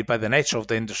the nature of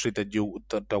the industry that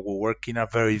we work in, are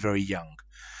very, very young.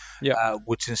 Yeah.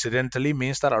 Which incidentally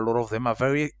means that a lot of them are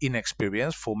very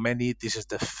inexperienced. For many, this is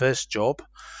the first job,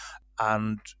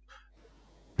 and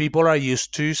people are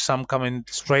used to some coming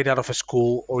straight out of a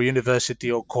school or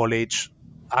university or college,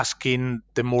 asking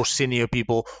the more senior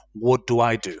people, "What do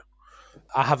I do?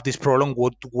 I have this problem.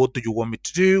 What do you want me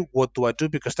to do? What do I do?"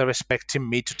 Because they're expecting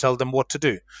me to tell them what to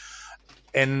do,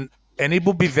 and it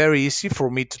would be very easy for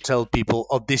me to tell people,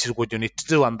 "Oh, this is what you need to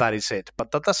do," and that is it.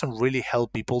 But that doesn't really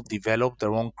help people develop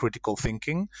their own critical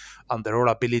thinking and their own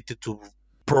ability to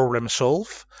problem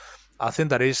solve. I think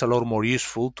that it is a lot more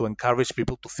useful to encourage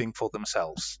people to think for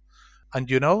themselves. And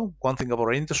one thing about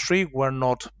our industry, we're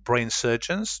not brain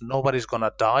surgeons. Nobody's going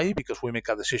to die because we make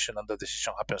a decision and the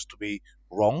decision happens to be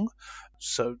wrong.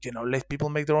 So, let people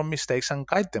make their own mistakes and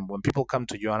guide them. When people come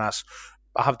to you and ask,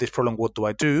 "I have this problem, what do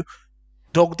I do?"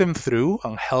 talk them through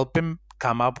and help them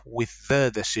come up with their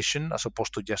decision, as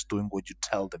opposed to just doing what you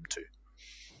tell them to.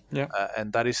 Yeah.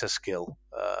 And that is a skill,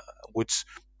 which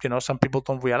some people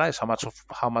don't realize how much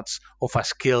of a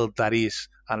skill that is.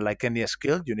 And like any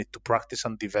skill, you need to practice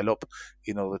and develop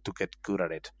in order to get good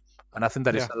at it. And I think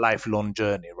that is a lifelong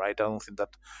journey, right? I don't think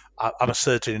that I'm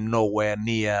certainly nowhere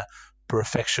near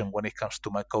perfection when it comes to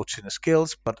my coaching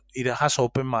skills, but it has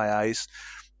opened my eyes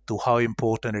to how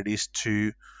important it is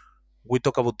to. We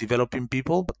talk about developing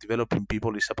people, but developing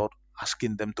people is about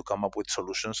asking them to come up with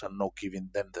solutions and not giving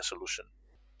them the solution.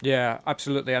 Yeah,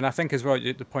 absolutely. And I think as well,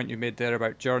 the point you made there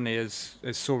about journey is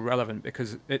so relevant,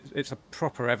 because it's a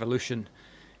proper evolution.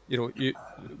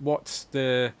 What's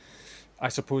I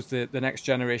suppose the next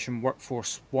generation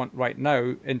workforce want right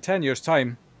now, in 10 years'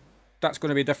 time, that's going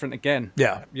to be different again.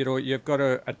 Yeah. You've got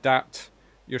to adapt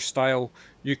your style.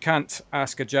 You can't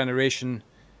ask a generation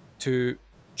to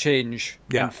change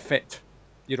and fit.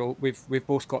 We've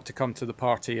both got to come to the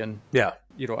party, and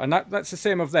and that's the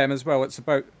same of them as well. It's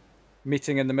about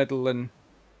meeting in the middle and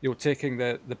taking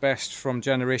the best from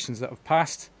generations that have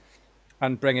passed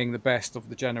and bringing the best of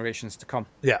the generations to come.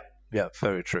 Yeah,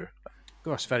 very true.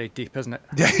 Gosh, very deep, isn't it?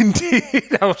 Yeah,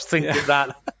 indeed. I was thinking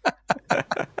that.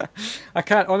 I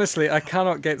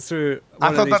cannot get through.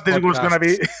 I thought that this was going to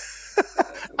be.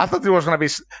 I thought it was going to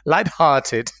be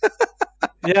lighthearted.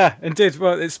 Yeah, indeed.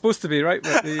 Well, it's supposed to be, right?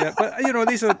 But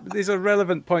these are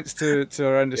relevant points to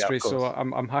our industry, so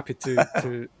I'm happy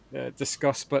to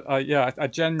discuss. But I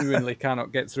genuinely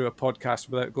cannot get through a podcast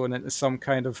without going into some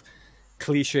kind of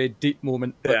cliche deep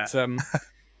moment. But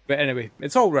but anyway,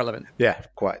 it's all relevant. Yeah,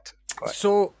 quite.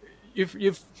 So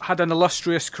you've had an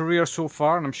illustrious career so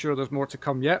far, and I'm sure there's more to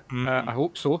come yet. Mm-hmm. I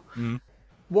hope so.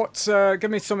 Mm-hmm. Give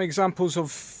me some examples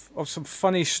of some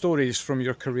funny stories from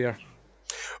your career.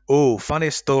 Oh,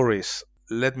 funny stories.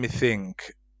 Let me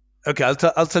think. Okay,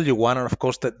 I'll tell you one, and of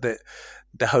course the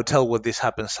hotel where this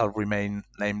happens shall remain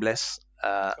nameless.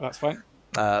 That's fine.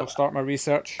 I'll start my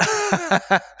research.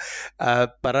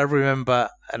 But I remember,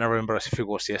 and I remember as if it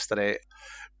was yesterday,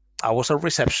 I was at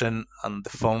reception and the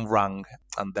phone rang,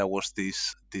 and there was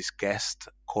this guest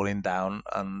calling down,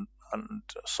 and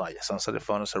so I just answered the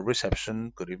phone. I said,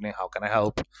 "Reception, good evening. How can I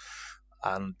help?"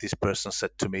 And this person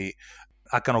said to me,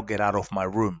 "I cannot get out of my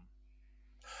room."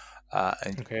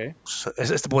 And Okay. so,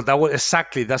 well, that's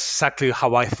exactly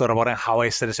how I thought about it. And how I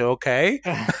said, I said, "Okay,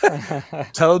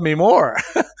 tell me more."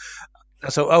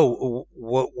 So, oh,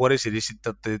 what is it? Is it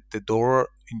that the door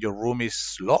in your room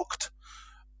is locked?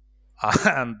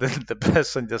 And then the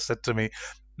person just said to me,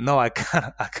 "No, I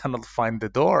cannot find the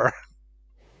door."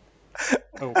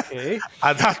 Okay.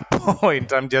 At that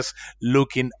point, I'm just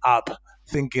looking up,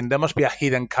 thinking there must be a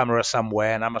hidden camera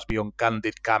somewhere, and I must be on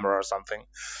candid camera or something.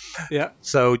 Yeah.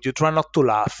 So you try not to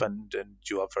laugh, and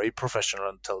you are very professional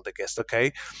and tell the guest,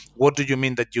 "Okay, what do you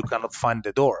mean that you cannot find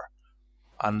the door?"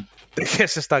 And the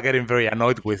guests start getting very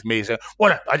annoyed with me. So,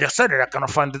 "Well, I just said it, I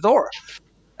cannot find the door."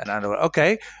 And I go,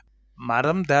 "Okay,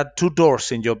 madam, there are two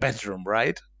doors in your bedroom,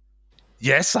 right?"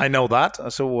 "Yes, I know that." I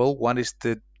said, "Well, one is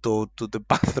the door to the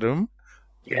bathroom."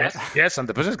 Yeah. "Yes, yes." And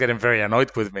the person is getting very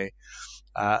annoyed with me.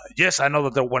 "Yes, I know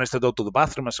that the one is the door to the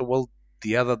bathroom." I said, "Well,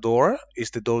 the other door is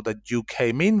the door that you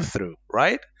came in through,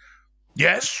 right?"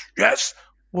 "Yes, yes."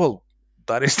 "Well,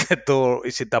 that is the door.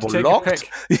 Is it double Take your locked?"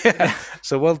 pick. Yeah.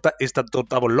 So, well, is that door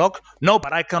double locked? "No,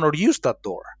 but I cannot use that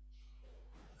door."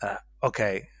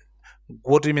 "Okay,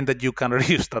 what do you mean that you cannot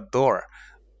use that door?"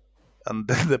 And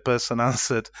then the person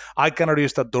answered, "I cannot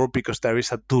use that door because there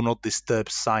is a do not disturb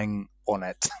sign on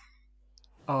it."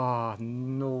 Oh,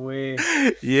 no way.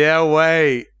 Yeah,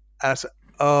 way. As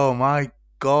Oh my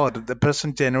god, the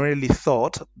person genuinely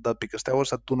thought that because there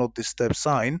was a do not disturb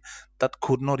sign, that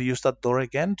could not use that door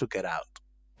again to get out.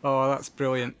 Oh, that's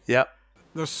brilliant. Yeah,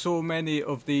 There's so many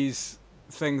of these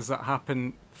things that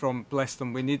happen from, bless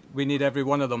them. We need every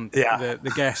one of them, yeah,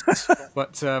 the guests.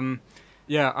 But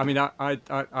yeah, I mean, I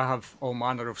have all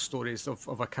manner of stories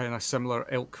of a kind of similar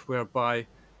ilk, whereby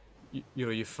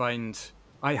you find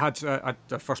I had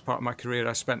the first part of my career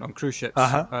I spent on cruise uh ships,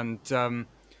 huh, and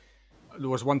there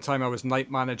was one time I was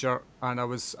night manager, and I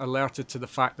was alerted to the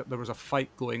fact that there was a fight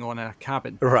going on in a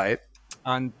cabin, right,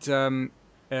 and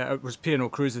it was P&O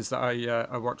Cruises that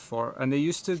I worked for, and they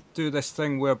used to do this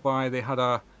thing whereby they had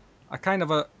a kind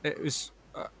of it was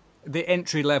the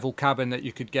entry level cabin that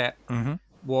you could get hmm,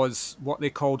 was what they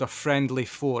called a friendly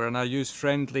four, and I use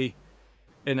friendly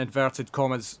in inverted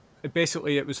commas.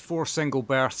 Basically, it was four single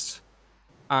berths,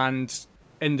 and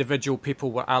individual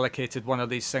people were allocated one of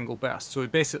these single berths. So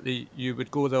basically, you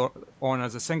would go there on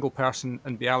as a single person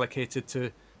and be allocated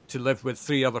to live with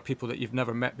three other people that you've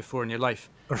never met before in your life.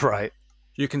 right,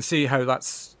 You can see how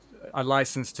that's a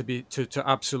license to be to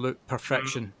absolute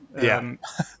perfection. yeah,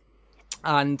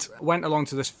 And went along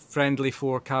to this friendly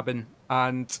four cabin,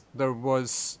 and there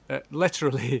was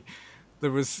literally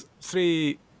there was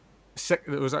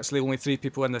there was actually only three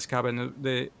people in this cabin.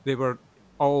 They were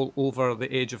all over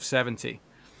the age of 70,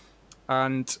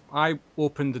 and I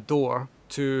opened the door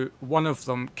to one of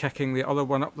them kicking the other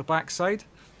one up the backside.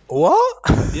 what?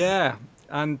 Yeah,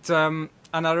 and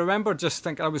I remember just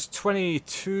thinking I was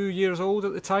 22 years old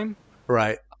at the time,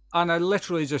 Right, and I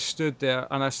literally just stood there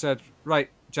and I said, "Right,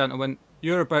 gentlemen,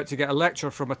 you're about to get a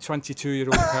lecture from a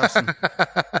 22-year-old person.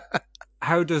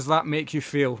 How does that make you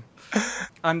feel?"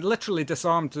 And literally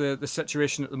disarmed the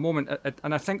situation at the moment.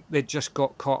 And I think they just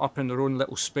got caught up in their own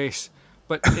little space.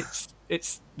 But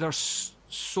there's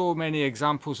so many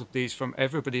examples of these from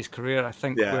everybody's career, I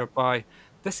think, yeah, whereby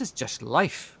this is just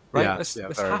life, right? yeah, This yeah,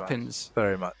 this very much, happens,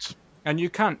 very much. and you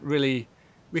can't really.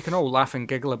 We can all laugh and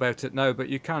giggle about it now, but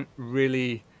you can't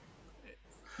really,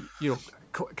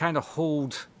 kind of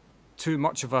hold too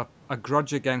much of a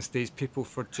grudge against these people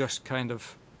for just kind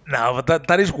of. No, but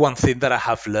that is one thing that I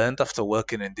have learned after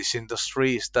working in this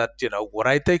industry is that, what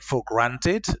I take for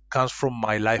granted comes from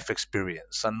my life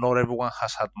experience, and not everyone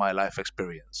has had my life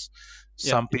experience.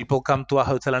 Yeah, Some people come to a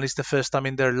hotel and it's the first time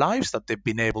in their lives that they've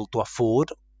been able to afford,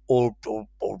 or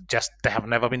just they have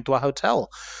never been to a hotel.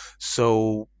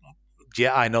 So,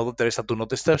 yeah, I know that there is a do not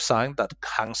disturb sign that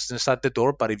hangs inside the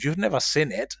door, but if you've never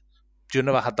seen it, you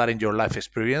never had that in your life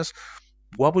experience,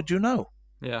 what would you know?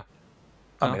 yeah,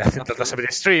 I no, mean, I think that that's a absolutely. bit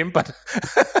extreme, but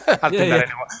I'll Yeah, think that yeah.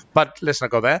 anyway. But let's not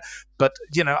go there. But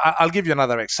I'll give you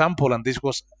another example, and this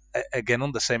was again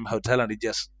on the same hotel, and it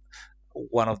just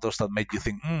one of those that made you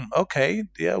think, okay,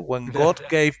 yeah. When Yeah. God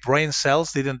gave brain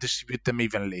cells, didn't distribute them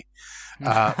evenly.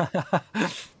 Uh,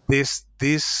 this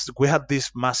we had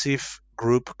this massive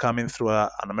group coming through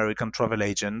an American travel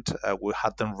agent. We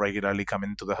had them regularly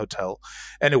coming to the hotel.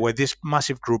 Anyway, this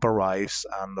massive group arrives,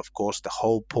 and of course, the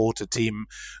whole porter team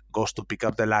goes to pick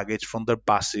up the luggage from their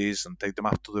buses and take them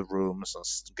up to the rooms and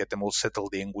get them all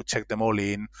settled in. We check them all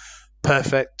in.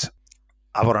 Perfect.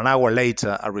 About an hour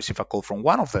later, I receive a call from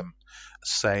one of them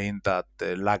saying that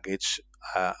the luggage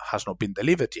has not been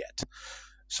delivered yet.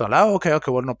 So I'm like, oh,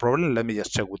 okay, well, no problem. Let me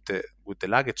just check with the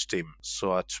luggage team.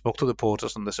 So I spoke to the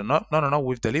porters, and they said, no,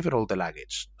 we've delivered all the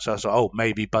luggage. So I said, oh,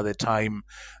 maybe by the time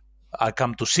I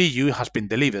come to see you, it has been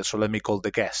delivered. So let me call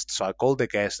the guest. So I called the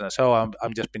guest, and I said, oh,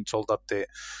 I'm just been told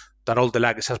that all the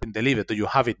luggage has been delivered. Do you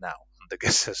have it now? And the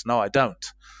guest says, no, I don't.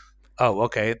 Oh,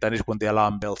 okay. That is when the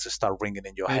alarm bells start ringing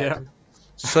in your head. Yeah.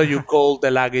 So you call the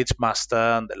luggage master,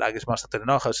 and the luggage master tells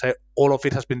no, I say all of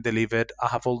it has been delivered. I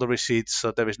have all the receipts,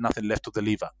 so there is nothing left to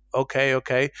deliver.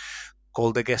 Okay.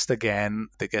 Call the guest again.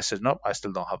 The guest says, no, I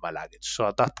still don't have my luggage. So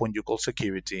at that point, you call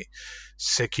security.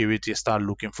 Security start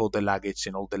looking for the luggage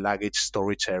in all the luggage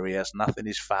storage areas. Nothing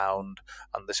is found.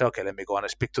 And they say, okay, let me go and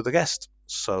speak to the guest.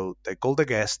 So they call the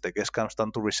guest. The guest comes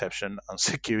down to reception, and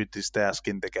security is there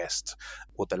asking the guest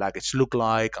what the luggage look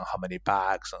like and how many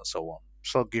bags and so on.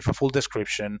 So give a full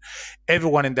description.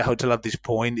 Everyone in the hotel at this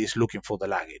point is looking for the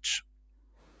luggage.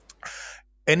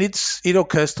 And it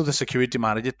occurs to the security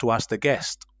manager to ask the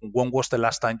guest, when was the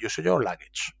last time you saw your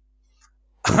luggage?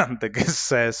 And the guest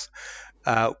says,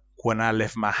 when I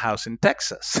left my house in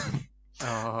Texas.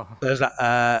 Oh.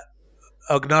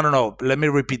 No. Let me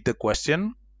repeat the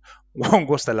question. When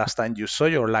was the last time you saw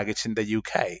your luggage in the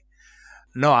UK?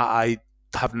 No, I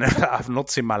have never. I've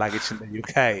not seen my luggage in the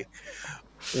UK.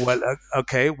 Well,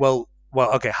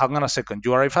 okay. Hang on a second.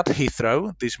 You arrived at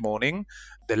Heathrow this morning.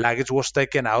 The luggage was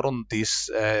taken out on this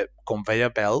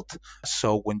conveyor belt.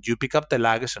 So when you pick up the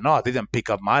luggage, no, I didn't pick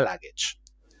up my luggage.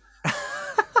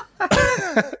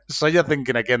 So you're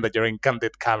thinking again that you're in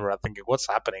candid camera, thinking, what's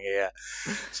happening here?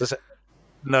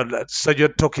 So you're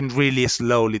talking really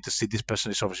slowly to see this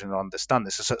person is obviously not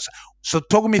understanding. So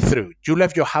talk me through. You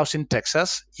left your house in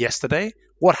Texas yesterday.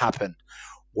 What happened?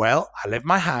 Well, I left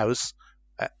my house.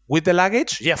 With the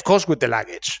luggage? Yeah, of course, with the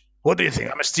luggage. What do you think?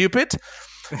 I'm stupid?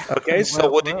 Okay, so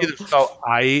what did you do? So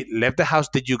I left the house.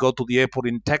 Did you go to the airport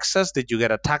in Texas? Did you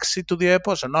get a taxi to the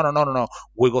airport? So no.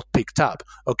 We got picked up.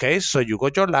 Okay, so you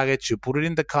got your luggage. You put it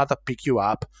in the car that pick you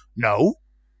up. No.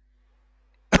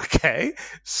 Okay,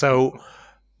 so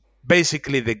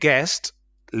basically the guest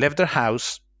left their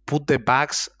house, put the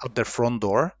bags at their front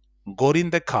door, got in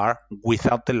the car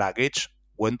without the luggage,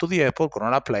 went to the airport, got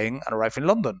on a plane, and arrived in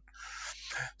London.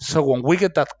 So when we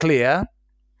get that clear,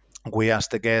 we ask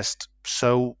the guest,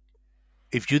 so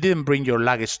if you didn't bring your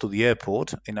luggage to the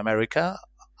airport in America,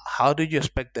 how do you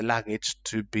expect the luggage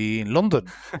to be in London?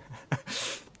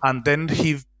 And then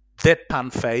he,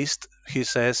 deadpan faced, he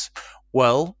says,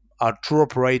 well, our tour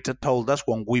operator told us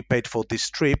when we paid for this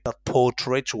trip that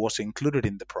porterage was included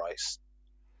in the price.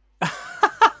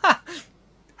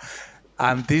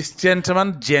 And this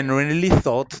gentleman genuinely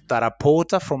thought that a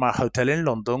porter from our hotel in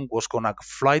London was going to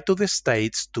fly to the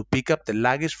States to pick up the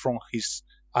luggage from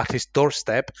at his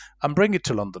doorstep and bring it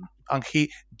to London. And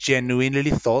he genuinely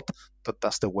thought that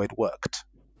that's the way it worked.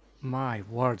 My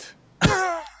word.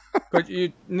 But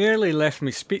you nearly left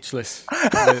me speechless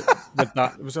with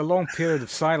that. There was a long period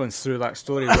of silence through that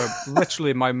story where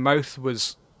literally my mouth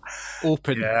was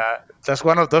open. Yeah, that's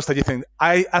one of those that you think,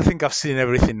 I think I've seen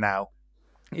everything now.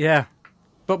 Yeah.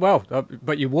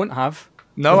 But you won't have.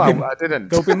 No, I didn't.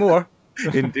 There'll be more.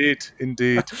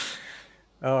 Indeed.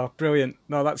 Oh, brilliant.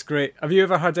 No, that's great. Have you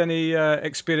ever had any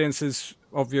experiences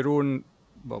of your own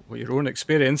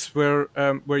experience where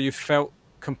you felt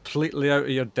completely out of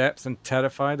your depth and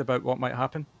terrified about what might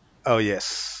happen? Oh,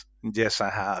 yes. Yes, I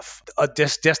have.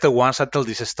 Just the once I told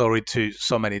this story to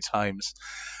so many times.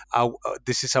 I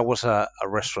was a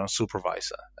restaurant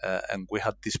supervisor, and we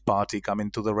had this party coming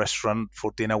to the restaurant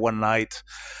for dinner one night,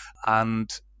 and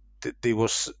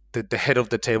the head of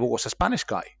the table was a Spanish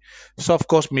guy. So of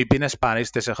course, me being a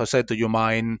Spanish, they said, Jose, do you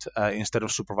mind instead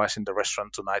of supervising the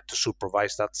restaurant tonight to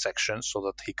supervise that section so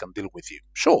that he can deal with you?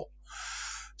 Sure.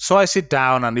 So I sit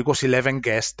down, and it was 11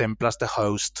 guests, 10 plus the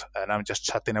host, and I'm just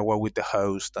chatting away with the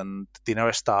host, and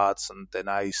dinner starts, and then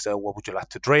I say, what would you like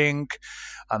to drink?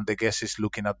 And the guest is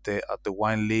looking at the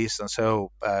wine list, and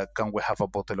so can we have a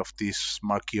bottle of this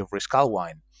Marquis of Riscal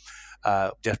wine?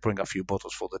 Just bring a few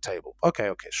bottles for the table.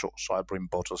 Okay, sure. So I bring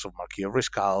bottles of Marquis of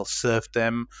Riscal, serve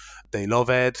them, they love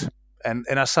it. And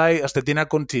as the dinner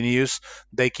continues,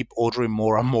 they keep ordering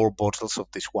more and more bottles of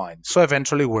this wine. So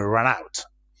eventually we run out.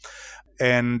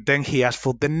 And then he asked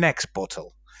for the next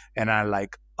bottle. And I'm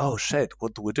like, oh shit,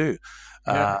 what do we do?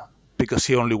 Yeah. because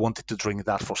he only wanted to drink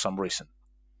that for some reason.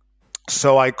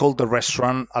 So I called the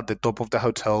restaurant at the top of the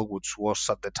hotel, which was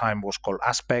at the time was called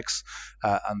Aspects,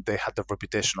 and they had the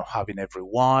reputation of having every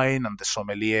wine. And the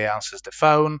sommelier answers the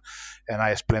phone, and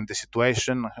I explained the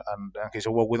situation, and he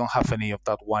said, "Well, we don't have any of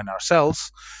that wine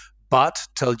ourselves, but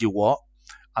tell you what."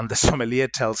 And the sommelier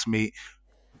tells me,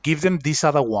 "Give them this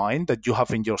other wine that you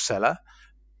have in your cellar.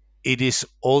 It is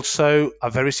also a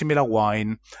very similar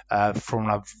wine from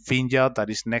a vineyard that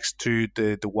is next to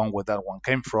the one where that one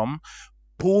came from.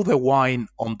 Pour the wine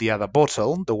on the other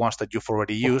bottle, the ones that you've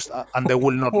already used, and they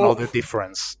will not know the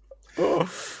difference."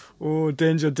 Oh,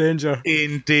 danger, danger.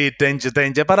 Indeed, danger,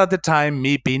 danger. But at the time,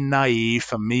 me being naive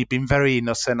and me being very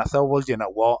innocent, I thought, well, you know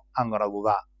what? I'm going to do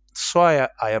that. So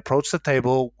I approached the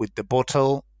table with the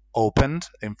bottle opened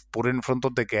and put it in front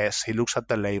of the guest. He looks at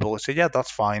the label. I said, yeah, that's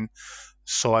fine.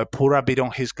 So I pour a bit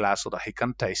on his glass so that he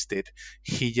can taste it.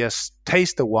 He just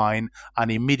tastes the wine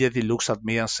and immediately looks at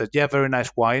me and said, yeah, very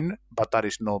nice wine, but that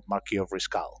is not Marquis of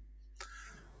Riscal.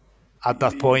 At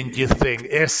that point, you think,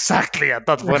 exactly at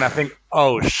that point, I think,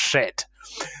 oh, shit.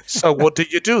 So what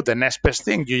do? The next best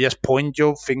thing, you just point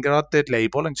your finger at the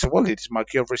label and say, well, it's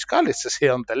Marquis of Riscal. It says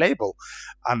here on the label.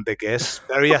 And the guest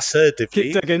very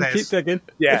assertively... keep digging.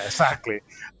 Yeah, exactly.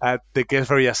 The guest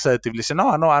very assertively said, no,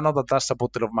 I know that that's a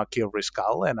bottle of Marquis of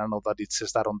Riscal, and I know that it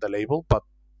says that on the label, but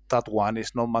that one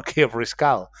is not Marquis of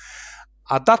Riscal.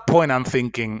 At that point, I'm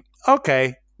thinking,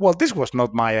 okay, well, this was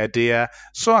not my idea,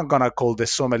 so I'm going to call the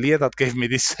sommelier that gave me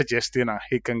this suggestion, and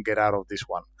he can get out of this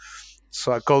one.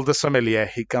 So I called the sommelier.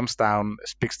 He comes down,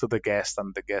 speaks to the guest,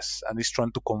 and he's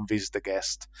trying to convince the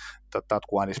guest that that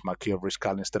one is Marquis of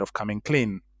Riscal instead of coming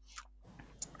clean.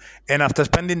 And after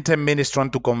spending 10 minutes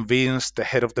trying to convince the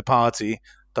head of the party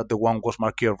that the one was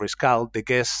Marquis of Riscal, the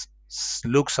guest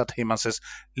looks at him and says,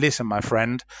 listen, my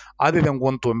friend, I didn't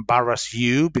want to embarrass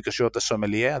you because you're the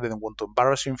sommelier. I didn't want to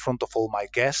embarrass you in front of all my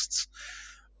guests.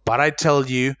 But I tell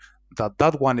you that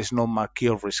that one is not Marquis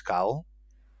of Riscal.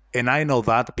 And I know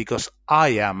that because I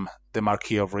am the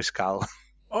Marquis of Riscal.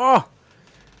 Oh,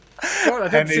 God, I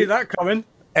didn't see that coming.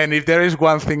 And if there is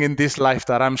one thing in this life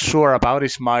that I'm sure about,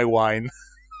 it's my wine.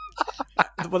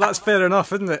 Well, that's fair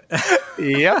enough, isn't it?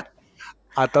 Yeah.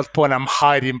 At that point, I'm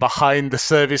hiding behind the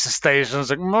service stations.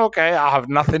 Like, okay, I have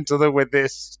nothing to do with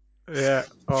this. Yeah.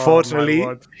 Oh, Fortunately,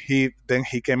 he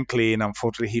came clean.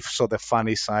 Unfortunately, he saw the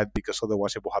funny side because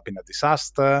otherwise it would have been a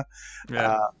disaster.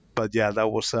 Yeah. But yeah, that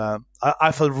was.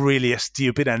 I felt really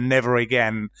stupid, and never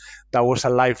again. That was a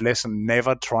life lesson.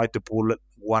 Never try to pull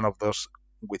one of those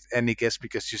with any guest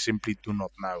because you simply do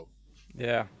not know.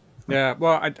 Yeah. Yeah,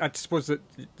 well, I suppose that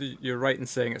you're right in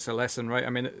saying it's a lesson, right? I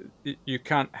mean, you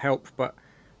can't help but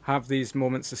have these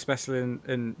moments, especially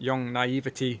in young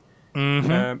naivety.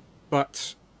 Mm-hmm.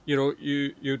 But, you know,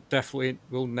 you definitely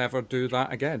will never do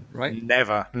that again, right?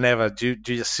 Never. You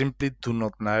just simply do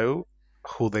not know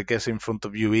who the guest in front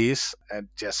of you is. And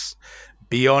just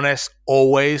be honest,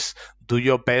 always do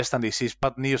your best. And this is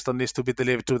bad news that needs to be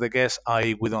delivered to the guest.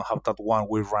 We don't have that one,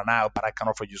 we run out, but I can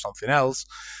offer you something else.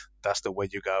 That's the way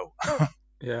you go.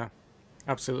 Yeah,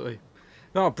 absolutely.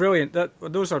 No, brilliant.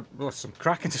 Those are some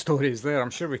cracking stories there. I'm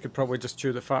sure we could probably just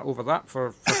chew the fat over that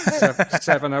for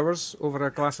 7 hours over a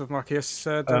glass of Marquis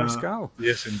de Riscal.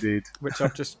 Yes, indeed. Which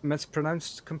I've just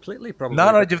mispronounced completely, probably.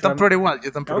 No, you've done pretty well.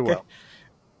 Well.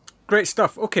 Great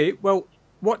stuff. Okay, well,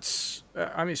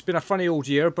 I mean, it's been a funny old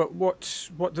year, but what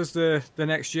does the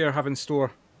next year have in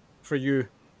store for you?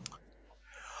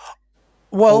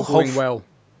 Well, all going well.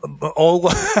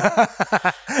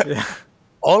 Yeah.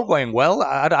 All going well.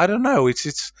 I don't know.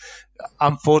 It's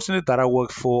unfortunate that I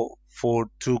work for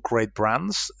two great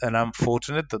brands, and I'm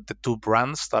fortunate that the two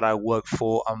brands that I work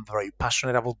for, I'm very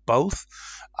passionate about both,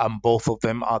 and both of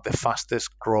them are the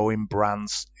fastest growing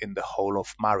brands in the whole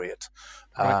of Marriott.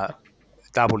 Right.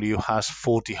 W has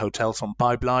 40 hotels on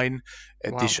pipeline.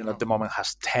 Edition at the moment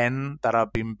has 10 that are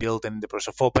being built in the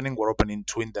process of opening. We're opening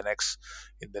 2 in the next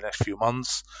few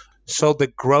months. So the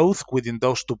growth within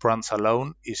those two brands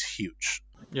alone is huge.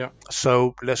 Yeah.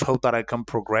 So let's hope that I can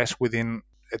progress within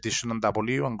Edition and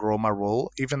W and grow my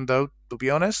role, even though, to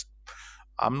be honest,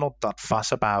 I'm not that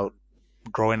fussed about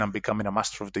growing and becoming a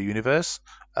master of the universe.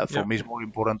 For me, it's more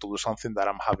important to do something that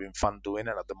I'm having fun doing,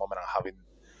 and at the moment I'm having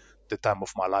the time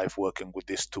of my life working with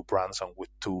these two brands and with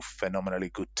two phenomenally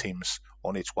good teams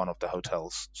on each one of the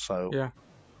hotels. So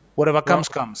whatever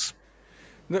comes.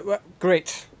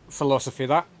 Great philosophy,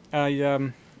 that.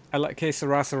 I like que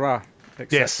sera, sera,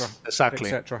 etc. Yes,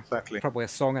 exactly. Exactly. Probably a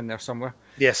song in there somewhere.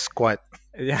 Yes, quite.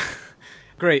 Yeah.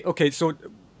 Great. Okay, so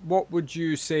what would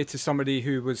you say to somebody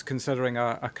who was considering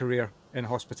a career in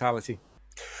hospitality?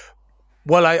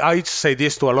 Well, I say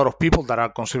this to a lot of people that are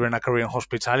considering a career in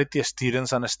hospitality,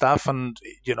 students and staff, and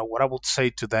what I would say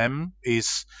to them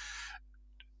is,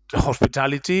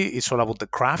 hospitality is all about the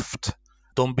craft.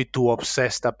 Don't be too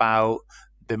obsessed about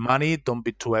the money. Don't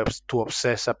be too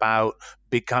obsessed about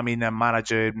becoming a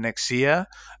manager next year.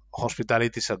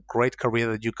 Hospitality is a great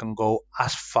career that you can go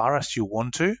as far as you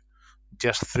want to,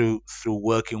 just through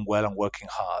working well and working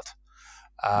hard.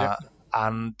 Yep.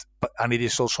 And it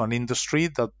is also an industry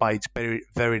that, by its very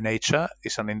very nature,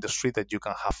 is an industry that you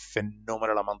can have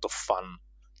phenomenal amount of fun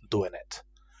doing it.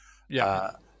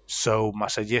 Yeah. So my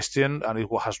suggestion, and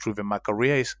it what has driven my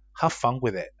career, is have fun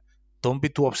with it. Don't be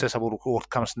too obsessed about what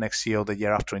comes next year or the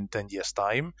year after in 10 years'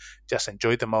 time. Just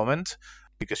enjoy the moment,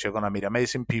 because you're going to meet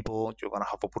amazing people. You're going to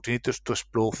have opportunities to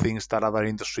explore things that other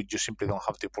industries you simply don't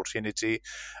have the opportunity.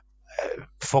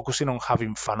 Focusing on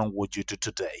having fun on what you do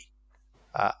today.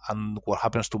 And what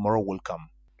happens tomorrow will come.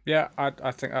 Yeah,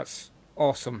 I think that's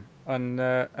awesome.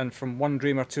 And from one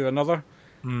dreamer to another,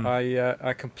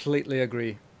 I completely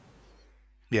agree.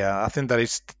 Yeah, I think that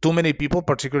it's too many people,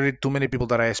 particularly too many people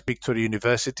that I speak to at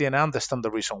university, and I understand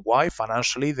the reason why.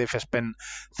 Financially, they've spent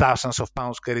thousands of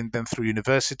pounds getting them through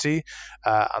university,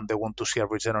 and they want to see a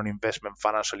return on investment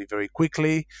financially very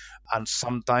quickly. And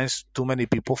sometimes too many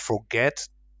people forget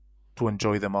to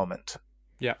enjoy the moment.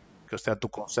 Yeah. Because they're too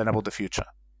concerned about the future.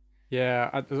 Yeah,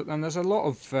 and there's a lot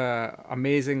of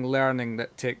amazing learning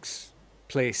that takes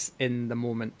place in the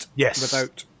moment. Yes.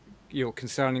 Without,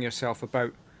 concerning yourself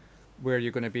about where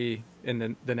you're going to be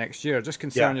in the next year. Just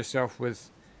concern yourself with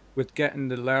getting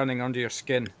the learning under your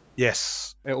skin.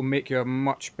 Yes. It'll make you a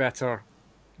much better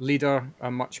leader, a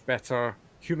much better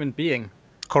human being.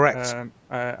 Correct.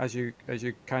 As you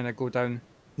kind of go down.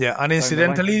 Yeah, and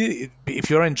incidentally, if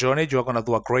you're enjoying it, you're going to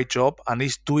do a great job, and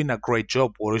it's doing a great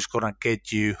job what is going to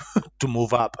get you to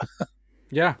move up.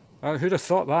 Yeah, who'd have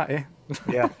thought that, eh?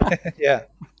 Yeah, yeah.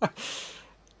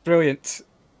 Brilliant.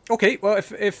 Okay, well,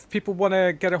 if people want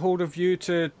to get a hold of you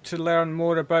to learn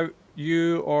more about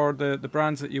you or the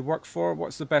brands that you work for,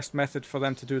 what's the best method for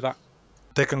them to do that?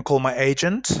 They can call my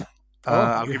agent.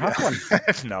 You have one?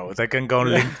 No, they can go on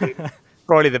LinkedIn.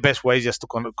 Probably the best way is just to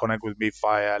connect with me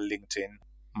via LinkedIn,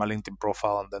 my LinkedIn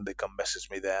profile, and then they can message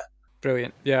me there.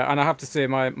 Brilliant. Yeah, and I have to say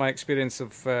my experience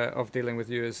of dealing with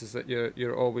you is that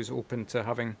you're always open to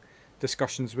having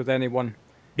discussions with anyone.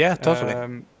 Yeah,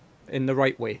 totally. In the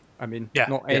right way. I mean,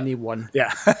 not anyone.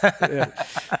 Yeah.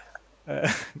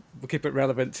 We'll keep it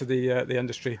relevant to the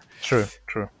industry. True.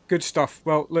 Good stuff.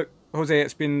 Well, look, Jose,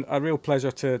 it's been a real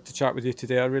pleasure to chat with you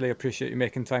today. I really appreciate you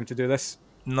making time to do this.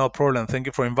 No problem. Thank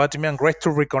you for inviting me, and great to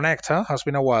reconnect. Has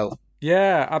been a while.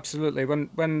 Yeah, absolutely.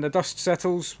 When the dust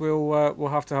settles, we'll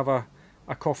have to have a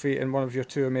coffee in one of your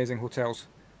two amazing hotels.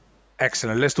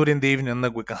 Excellent. Let's do it in the evening, and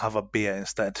then we can have a beer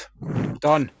instead.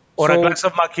 Done. Or a glass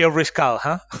of Macchio Riscal,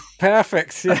 huh?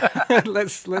 Perfect. Yeah.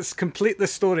 let's complete the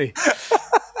story.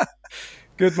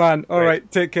 Good man. All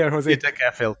right. Take care, Jose. You take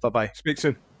care, Phil. Bye-bye. Speak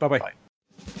soon. Bye-bye. Bye.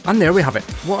 And there we have it.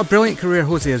 What a brilliant career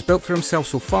Jose has built for himself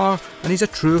so far, and he's a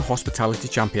true hospitality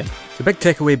champion. The big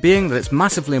takeaway being that it's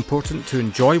massively important to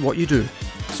enjoy what you do,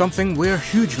 something we're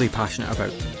hugely passionate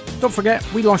about. Don't forget,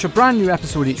 we launch a brand new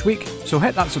episode each week, so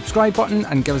hit that subscribe button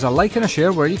and give us a like and a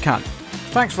share where you can.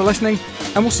 Thanks for listening,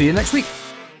 and we'll see you next week.